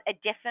find out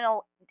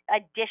additional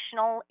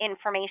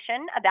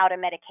information about a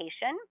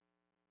medication.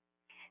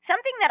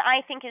 Something that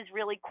I think is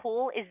really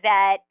cool is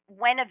that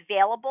when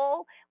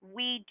available,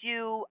 we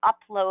do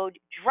upload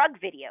drug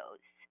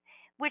videos,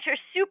 which are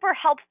super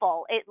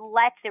helpful. It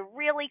lets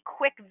really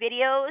quick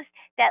videos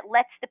that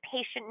lets the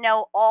patient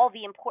know all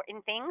the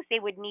important things they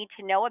would need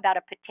to know about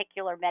a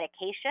particular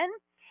medication.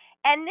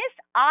 And this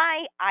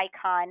eye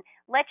icon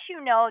lets you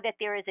know that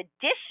there is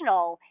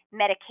additional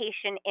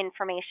medication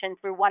information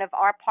through one of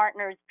our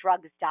partners,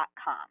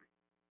 drugs.com.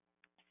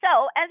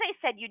 So as I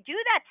said, you do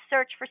that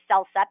search for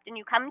Cellcept and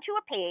you come to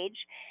a page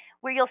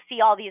where you'll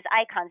see all these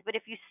icons. But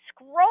if you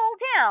scroll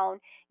down,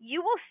 you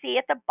will see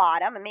at the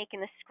bottom, I'm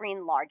making the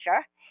screen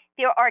larger,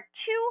 there are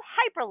two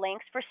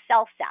hyperlinks for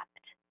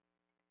Cellcept.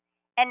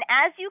 And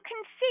as you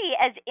can see,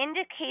 as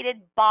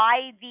indicated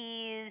by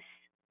these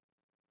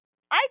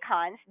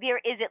icons, there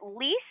is at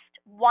least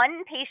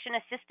one patient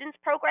assistance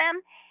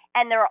program,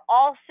 and there are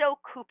also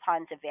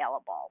coupons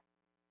available.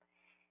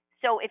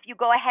 So if you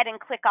go ahead and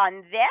click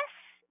on this,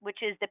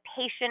 which is the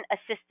patient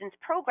assistance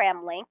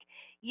program link,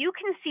 you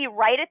can see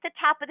right at the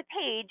top of the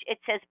page,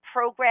 it says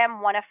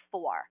program 1 of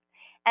 4.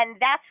 And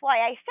that's why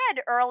I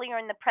said earlier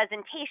in the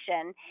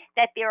presentation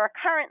that there are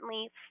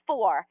currently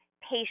 4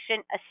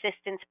 patient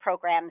assistance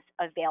programs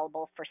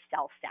available for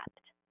Cellcept.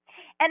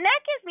 And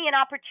that gives me an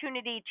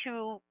opportunity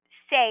to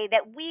say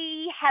that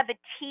we have a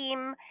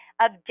team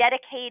of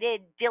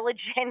dedicated,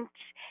 diligent,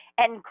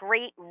 and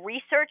great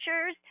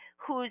researchers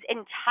whose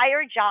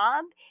entire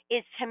job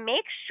is to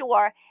make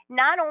sure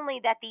not only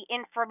that the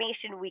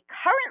information we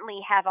currently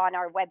have on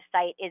our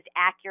website is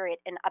accurate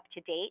and up to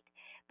date,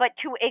 but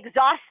to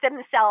exhaust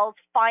themselves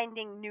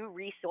finding new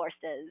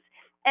resources.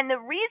 And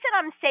the reason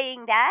I'm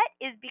saying that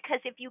is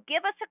because if you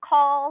give us a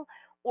call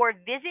or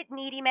visit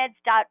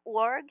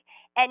needymeds.org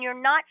and you're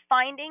not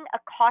finding a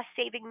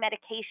cost-saving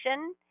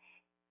medication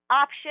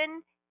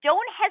option,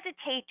 don't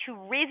hesitate to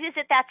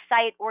revisit that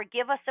site or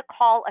give us a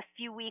call a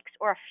few weeks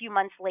or a few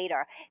months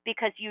later,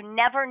 because you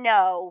never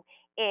know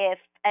if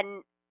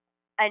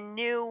a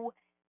new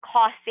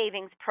cost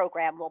savings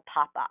program will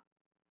pop up.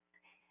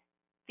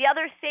 The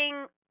other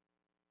thing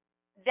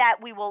that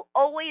we will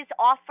always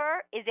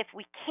offer is if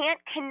we can't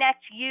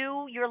connect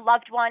you, your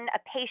loved one, a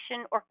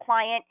patient or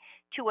client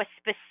to a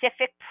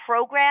specific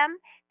program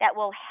that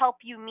will help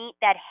you meet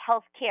that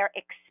healthcare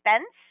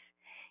expense,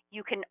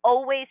 you can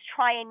always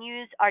try and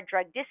use our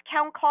drug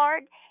discount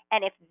card.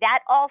 And if that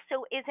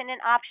also isn't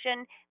an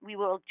option, we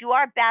will do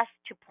our best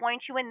to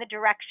point you in the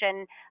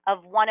direction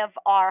of one of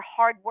our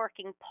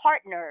hardworking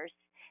partners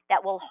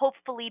that will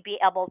hopefully be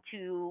able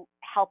to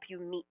help you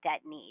meet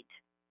that need.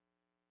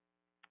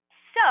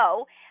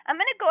 So I'm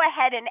going to go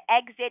ahead and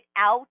exit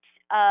out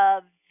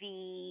of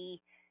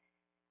the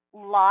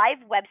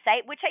live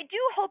website, which I do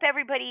hope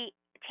everybody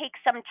take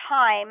some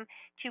time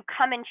to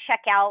come and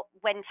check out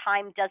when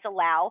time does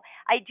allow.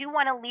 I do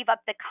want to leave up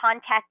the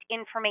contact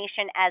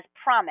information as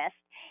promised.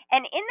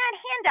 And in that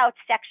handout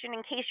section,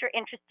 in case you're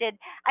interested,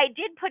 I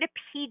did put a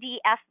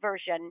PDF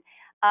version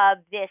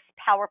of this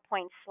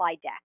PowerPoint slide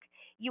deck.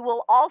 You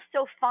will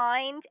also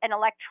find an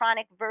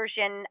electronic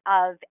version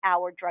of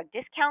our drug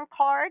discount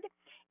card.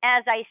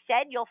 As I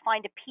said, you'll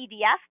find a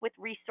PDF with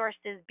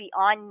resources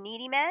beyond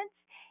NeedyMeds,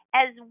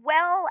 as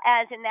well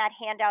as in that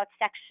handout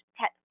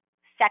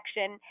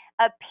section,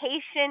 a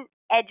patient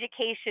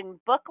education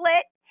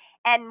booklet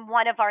and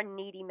one of our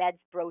Needy Meds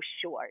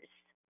brochures.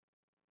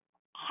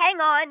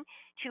 Hang on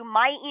to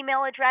my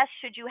email address.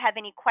 Should you have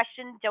any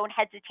questions, don't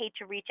hesitate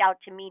to reach out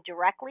to me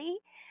directly.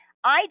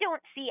 I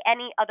don't see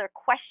any other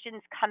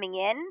questions coming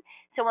in,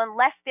 so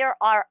unless there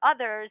are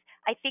others,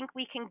 I think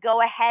we can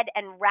go ahead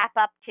and wrap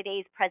up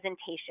today's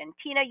presentation.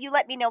 Tina, you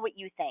let me know what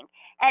you think.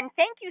 And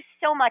thank you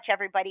so much,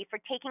 everybody, for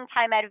taking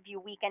time out of your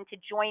weekend to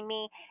join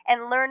me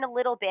and learn a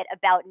little bit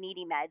about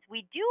Needy Meds.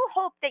 We do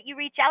hope that you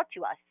reach out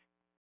to us.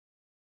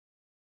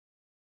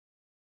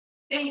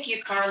 Thank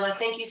you, Carla.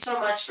 Thank you so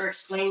much for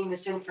explaining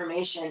this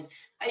information.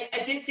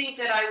 I did think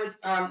that I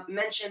would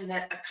mention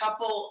that a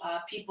couple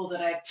people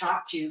that I've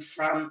talked to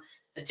from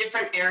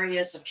different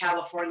areas of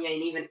California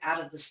and even out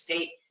of the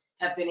state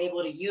have been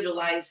able to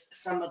utilize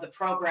some of the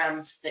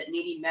programs that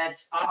Needy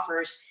Meds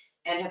offers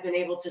and have been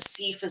able to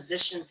see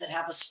physicians that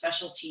have a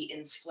specialty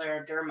in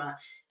scleroderma.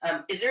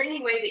 Is there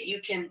any way that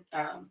you can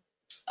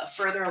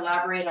further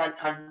elaborate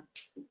on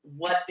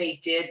what they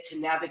did to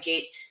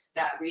navigate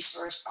that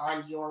resource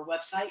on your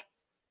website?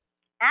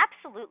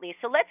 Absolutely.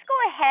 So let's go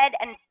ahead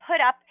and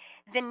put up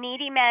the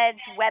Needy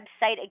Meds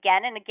website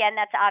again. And again,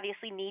 that's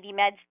obviously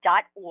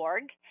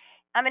needymeds.org.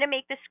 I'm going to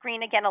make the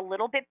screen again a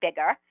little bit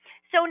bigger.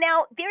 So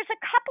now there's a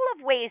couple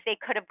of ways they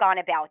could have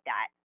gone about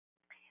that.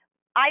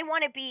 I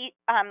want to be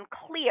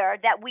clear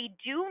that we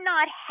do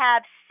not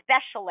have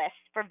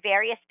specialists for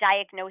various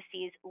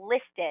diagnoses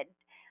listed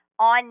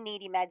on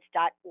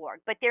needymeds.org,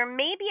 but there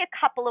may be a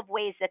couple of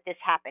ways that this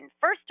happened.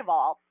 First of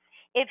all,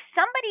 if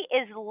somebody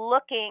is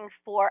looking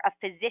for a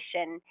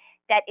physician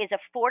that is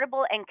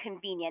affordable and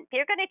convenient,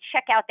 they're going to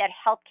check out that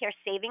healthcare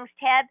savings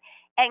tab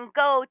and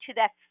go to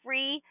that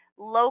free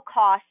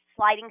low-cost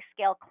sliding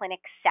scale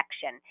clinic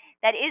section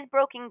that is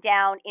broken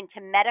down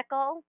into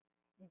medical,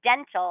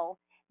 dental,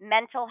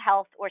 mental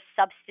health, or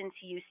substance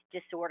use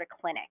disorder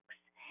clinics.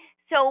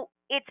 So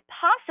it's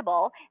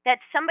possible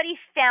that somebody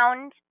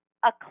found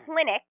a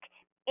clinic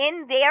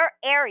in their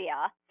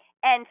area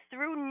and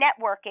through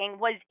networking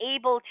was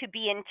able to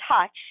be in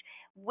touch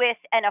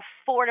with an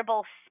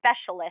affordable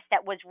specialist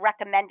that was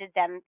recommended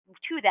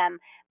to them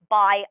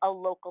by a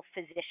local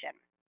physician.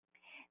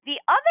 The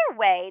other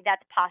way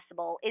that's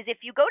possible is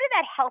if you go to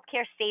that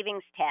healthcare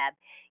savings tab,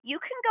 you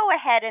can go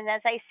ahead and, as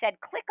I said,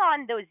 click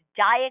on those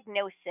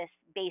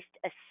diagnosis-based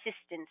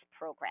assistance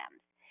programs.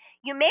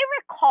 You may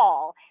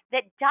recall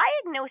that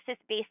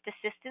diagnosis-based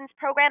assistance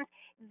programs,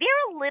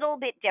 they're a little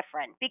bit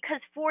different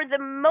because for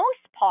the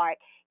most part,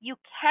 you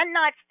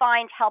cannot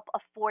find help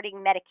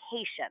affording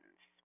medications,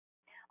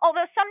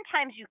 although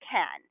sometimes you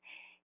can.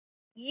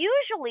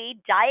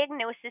 Usually,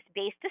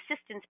 diagnosis-based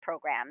assistance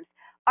programs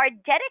are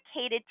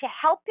dedicated to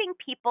helping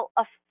people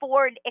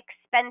afford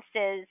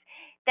expenses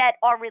that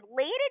are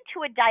related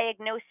to a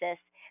diagnosis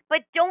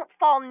but don't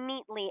fall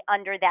neatly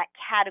under that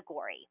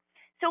category.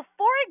 So,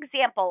 for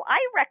example, I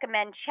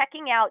recommend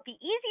checking out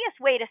the easiest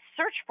way to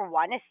search for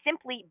one is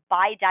simply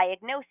by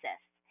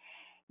diagnosis.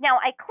 Now,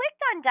 I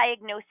clicked on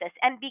diagnosis,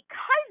 and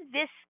because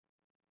this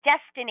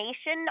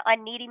destination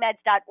on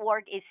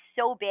needymeds.org is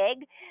so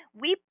big,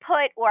 we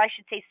put, or I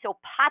should say so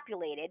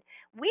populated,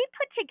 we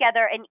put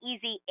together an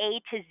easy A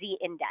to Z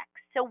index.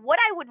 So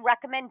what I would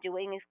recommend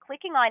doing is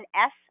clicking on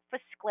S for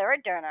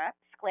scleroderma,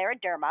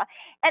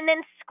 and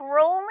then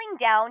scrolling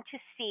down to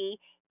see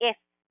if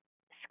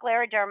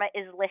scleroderma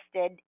is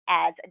listed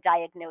as a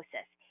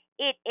diagnosis.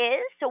 It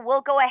is, so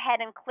we'll go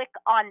ahead and click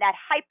on that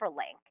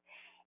hyperlink.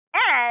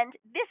 And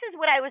this is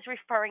what I was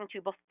referring to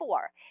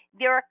before.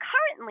 There are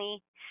currently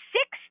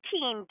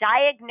 16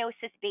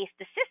 diagnosis-based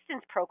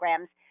assistance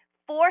programs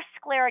for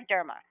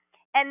scleroderma.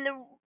 And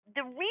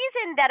the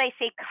reason that I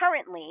say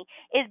currently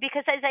is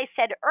because, as I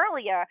said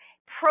earlier,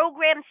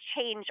 programs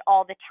change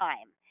all the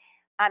time.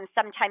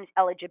 Sometimes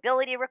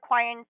eligibility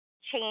requirements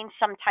change,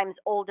 sometimes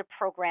older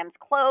programs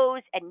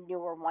close and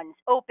newer ones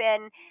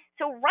open.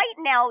 So right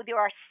now, there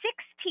are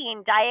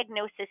 16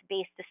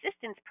 diagnosis-based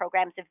assistance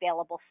programs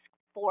available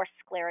for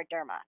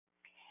scleroderma.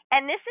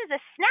 And this is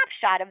a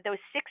snapshot of those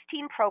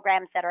 16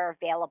 programs that are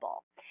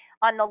available.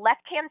 On the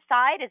left-hand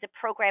side is a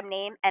program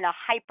name and a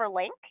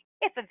hyperlink,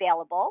 if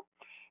available.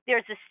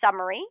 There's a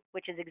summary,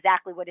 which is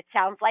exactly what it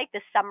sounds like,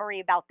 the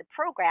summary about the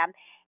program.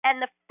 And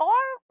the far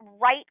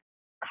right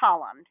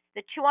columns,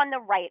 the two on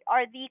the right,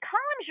 are the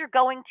columns you're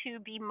going to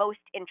be most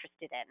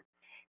interested in.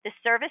 The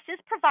services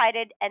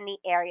provided and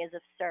the areas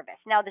of service.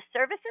 Now, the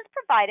services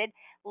provided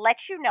let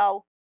you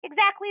know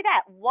exactly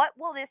that. What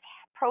will this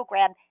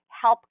program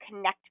help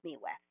connect me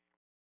with?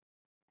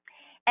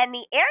 And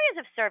the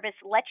areas of service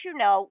let you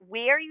know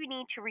where you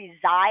need to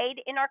reside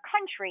in our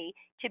country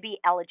to be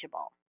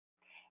eligible.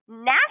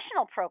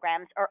 National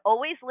programs are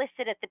always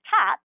listed at the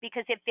top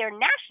because if they're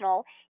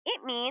national,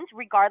 it means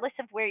regardless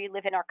of where you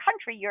live in our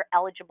country, you're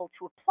eligible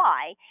to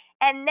apply.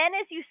 And then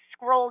as you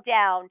scroll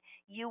down,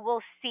 you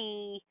will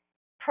see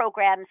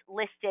programs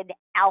listed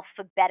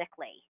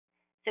alphabetically.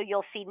 So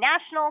you'll see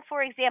national,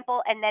 for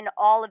example, and then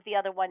all of the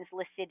other ones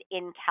listed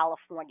in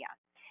California.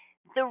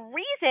 The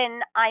reason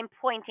I'm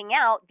pointing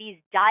out these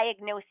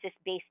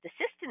diagnosis-based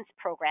assistance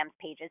programs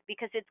pages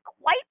because it's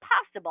quite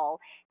possible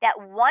that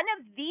one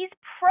of these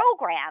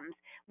programs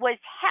was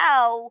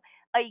how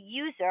a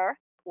user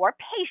or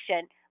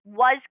patient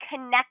was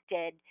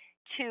connected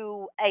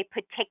to a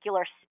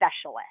particular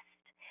specialist.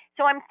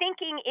 So I'm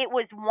thinking it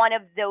was one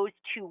of those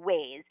two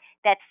ways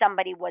that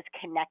somebody was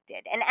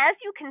connected. And as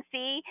you can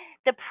see,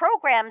 the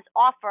programs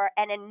offer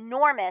an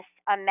enormous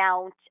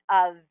amount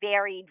of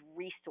varied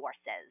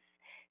resources.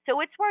 So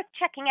it's worth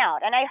checking out.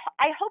 And I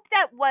hope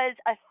that was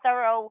a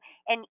thorough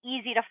and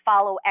easy to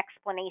follow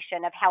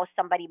explanation of how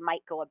somebody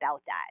might go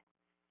about that.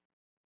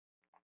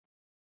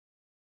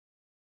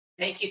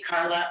 Thank you,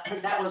 Carla.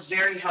 That was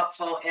very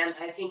helpful and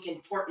I think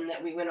important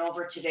that we went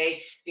over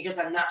today because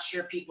I'm not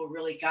sure people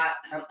really got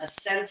a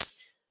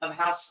sense of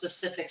how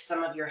specific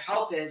some of your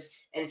help is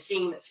and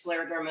seeing that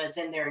scleroderma is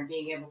in there and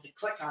being able to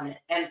click on it.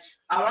 And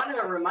I want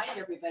to remind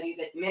everybody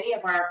that many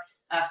of our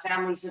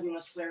families living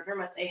with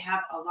scleroderma, they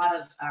have a lot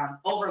of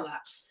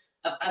overlaps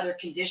of other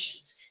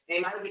conditions.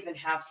 They might even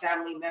have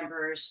family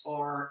members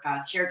or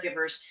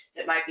caregivers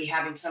that might be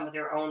having some of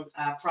their own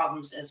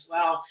problems as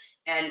well.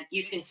 And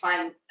you can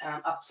find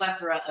a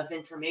plethora of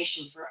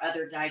information for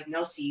other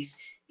diagnoses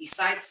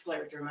besides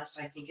scleroderma.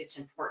 So I think it's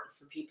important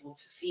for people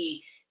to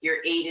see your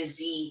A to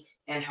Z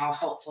and how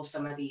helpful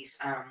some of these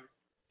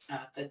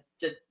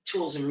the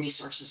tools and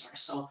resources are.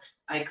 So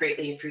I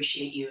greatly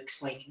appreciate you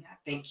explaining that.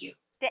 Thank you.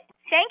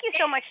 Thank you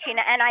so much, Tina.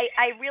 And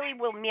I really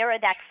will mirror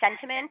that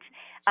sentiment.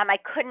 I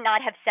could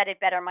not have said it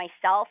better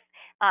myself,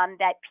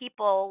 that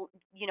people,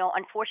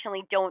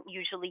 unfortunately don't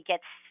usually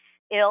get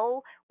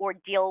ill or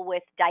deal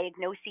with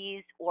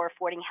diagnoses or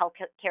affording health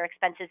care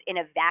expenses in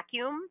a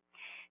vacuum.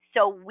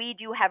 So we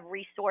do have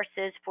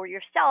resources for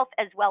yourself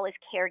as well as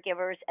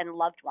caregivers and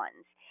loved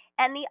ones.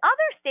 And the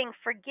other thing,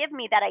 forgive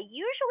me, that I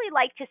usually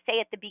like to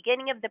say at the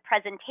beginning of the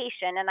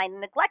presentation, and I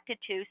neglected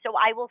to, so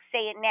I will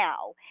say it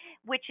now,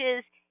 which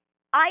is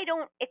I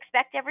don't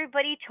expect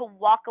everybody to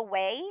walk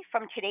away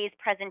from today's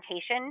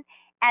presentation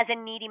as a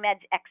Needy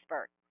Meds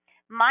expert.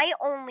 My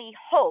only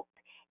hope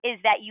is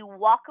that you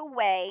walk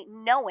away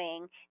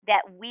knowing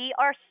that we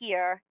are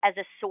here as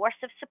a source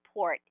of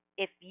support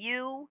if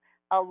you,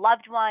 a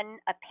loved one,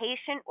 a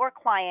patient, or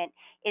client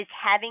is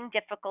having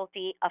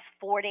difficulty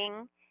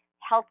affording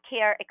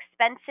healthcare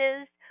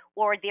expenses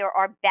or there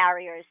are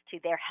barriers to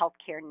their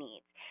healthcare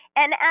needs.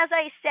 And as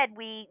I said,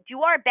 we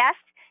do our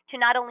best to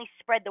not only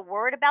spread the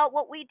word about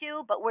what we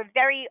do, but we're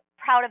very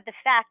proud of the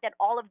fact that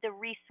all of the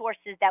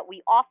resources that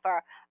we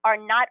offer are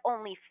not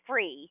only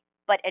free,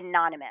 but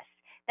anonymous.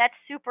 That's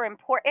super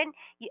important.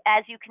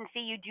 As you can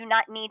see, you do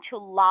not need to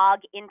log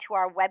into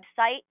our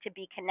website to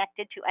be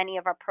connected to any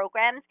of our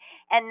programs.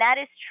 And that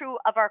is true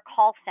of our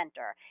call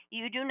center.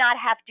 You do not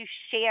have to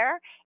share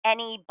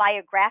any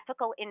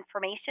biographical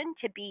information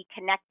to be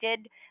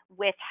connected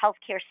with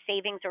healthcare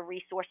savings or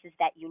resources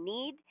that you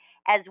need,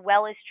 as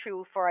well as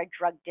true for a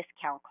drug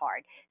discount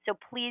card. So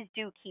please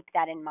do keep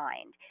that in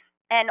mind.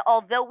 And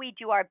although we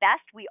do our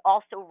best, we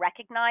also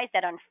recognize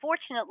that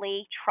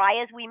unfortunately,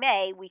 try as we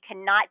may, we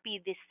cannot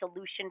be the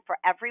solution for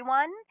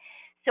everyone.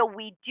 So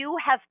we do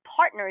have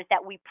partners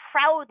that we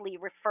proudly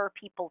refer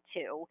people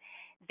to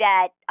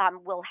that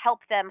will help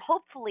them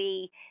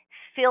hopefully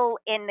fill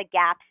in the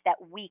gaps that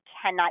we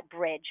cannot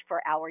bridge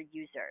for our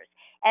users.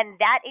 And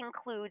that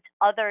includes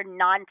other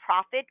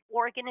nonprofit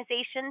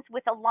organizations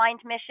with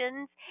aligned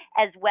missions,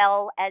 as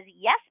well as,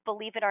 yes,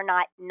 believe it or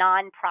not,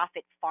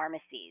 nonprofit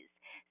pharmacies.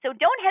 So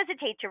don't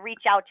hesitate to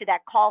reach out to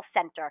that call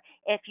center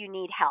if you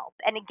need help.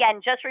 And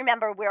again, just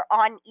remember, we're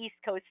on East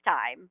Coast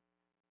time.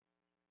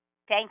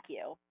 Thank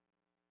you.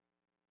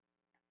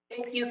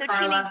 Thank you, So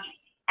Carla. Tina,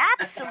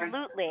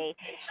 absolutely.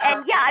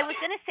 And yeah, I was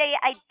going to say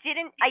I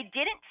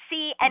didn't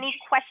see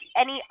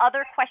any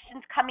other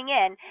questions coming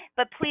in,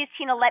 but please,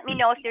 Tina, let me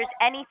know if there's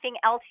anything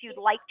else you'd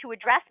like to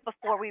address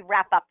before we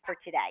wrap up for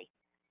today.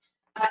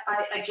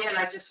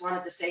 I just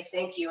wanted to say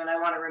thank you, and I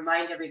want to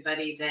remind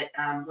everybody that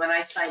when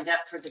I signed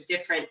up for the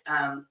different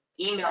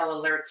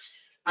email alerts,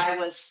 I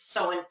was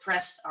so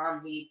impressed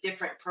on the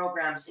different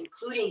programs,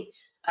 including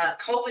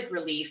COVID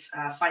relief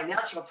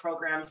financial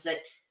programs that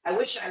I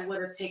wish I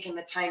would have taken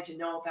the time to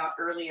know about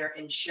earlier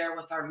and share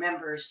with our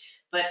members.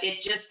 But it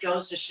just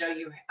goes to show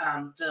you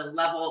the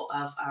level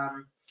of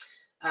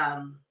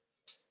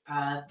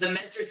the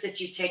measures that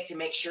you take to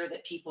make sure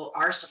that people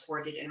are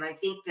supported. And I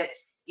think that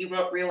you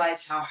won't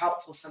realize how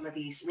helpful some of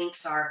these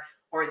links are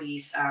or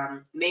these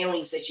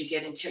mailings that you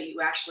get until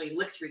you actually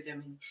look through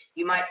them. And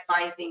you might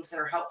find things that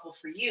are helpful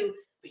for you,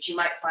 but you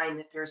might find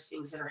that there's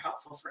things that are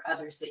helpful for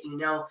others that you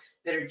know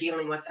that are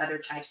dealing with other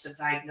types of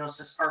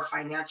diagnosis or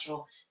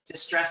financial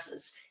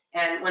distresses.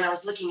 And when I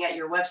was looking at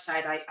your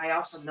website, I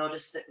also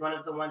noticed that one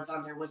of the ones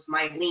on there was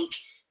my link,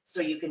 so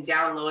you can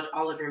download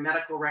all of your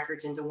medical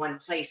records into one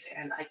place.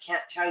 And I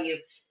can't tell you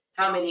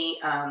how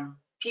many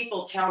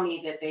people tell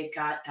me that they've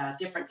got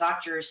different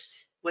doctors.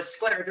 With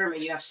scleroderma,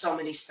 you have so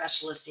many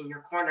specialists in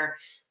your corner,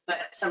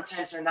 but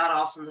sometimes they're not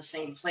all from the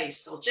same place.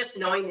 So just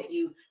knowing that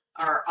you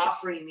are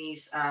offering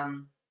these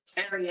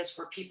areas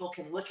where people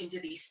can look into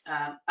these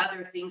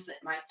other things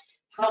that might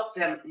help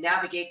them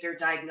navigate their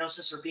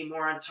diagnosis or be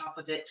more on top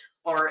of it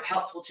or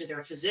helpful to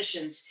their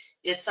physicians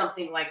is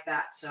something like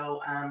that.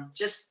 So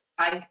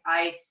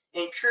I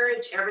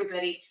encourage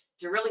everybody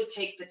to really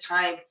take the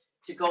time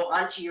to go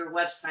onto your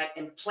website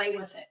and play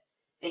with it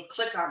and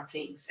click on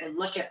things and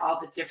look at all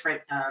the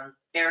different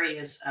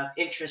areas of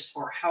interest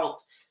or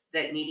help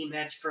that Needy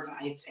Meds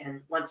provides.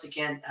 And once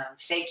again,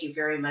 thank you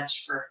very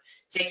much for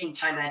taking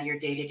time out of your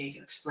day to day to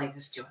explain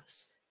this to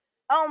us.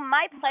 Oh,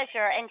 my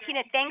pleasure. And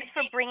Tina, thanks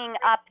for bringing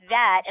up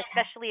that,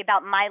 especially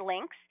about My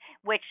Links,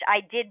 which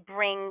I did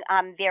bring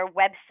their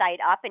website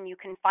up, and you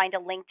can find a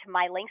link to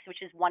My Links,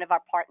 which is one of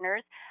our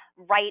partners,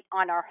 right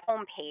on our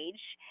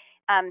homepage.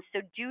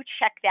 So do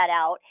check that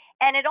out.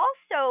 And it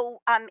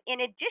also,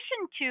 in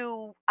addition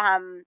to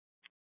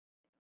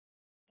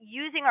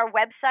using our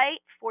website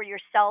for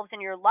yourselves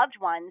and your loved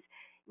ones,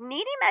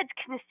 Needy Meds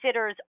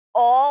considers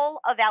all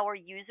of our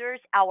users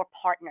our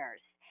partners.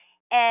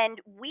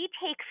 And we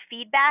take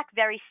feedback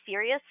very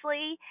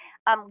seriously.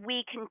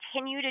 We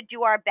continue to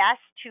do our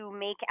best to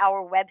make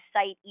our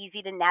website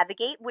easy to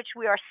navigate, which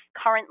we are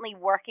currently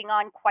working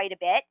on quite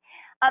a bit.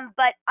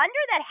 But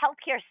under that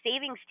healthcare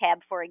savings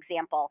tab, for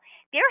example,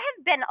 there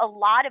have been a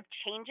lot of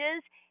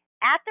changes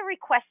at the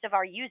request of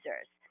our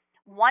users.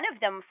 One of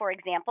them, for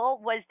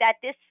example, was that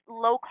this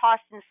low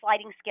cost and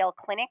sliding scale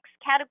clinics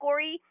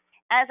category,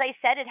 as I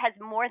said, it has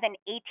more than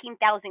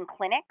 18,000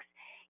 clinics.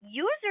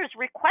 Users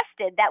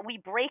requested that we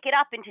break it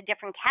up into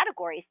different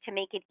categories to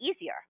make it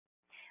easier.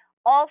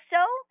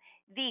 Also,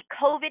 the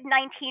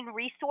COVID-19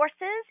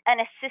 resources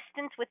and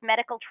assistance with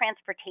medical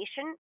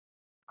transportation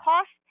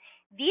costs,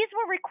 these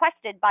were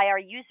requested by our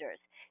users.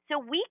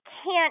 So we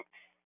can't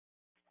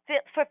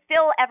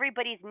fulfill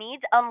everybody's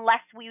needs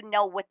unless we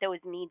know what those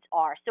needs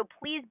are. So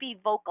please be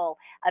vocal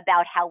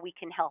about how we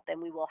can help,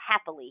 and we will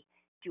happily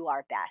do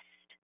our best.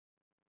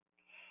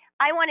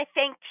 I want to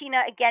thank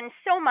Tina again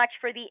so much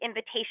for the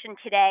invitation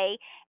today,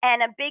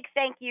 and a big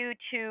thank you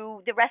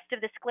to the rest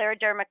of the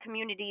Scleroderma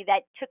community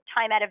that took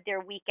time out of their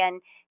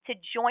weekend to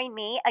join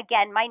me.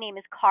 Again, my name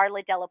is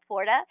Carla Della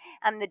Porta.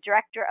 I'm the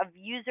Director of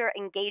User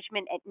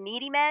Engagement at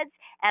Needy Meds,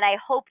 and I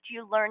hoped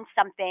you learned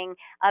something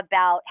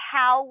about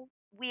how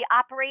we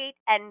operate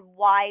and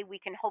why we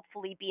can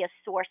hopefully be a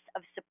source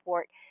of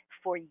support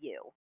for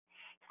you.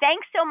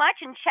 Thanks so much,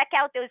 and check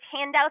out those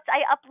handouts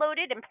I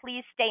uploaded, and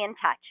please stay in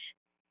touch.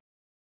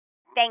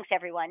 Thanks,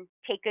 everyone.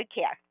 Take good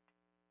care.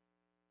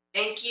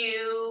 Thank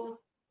you.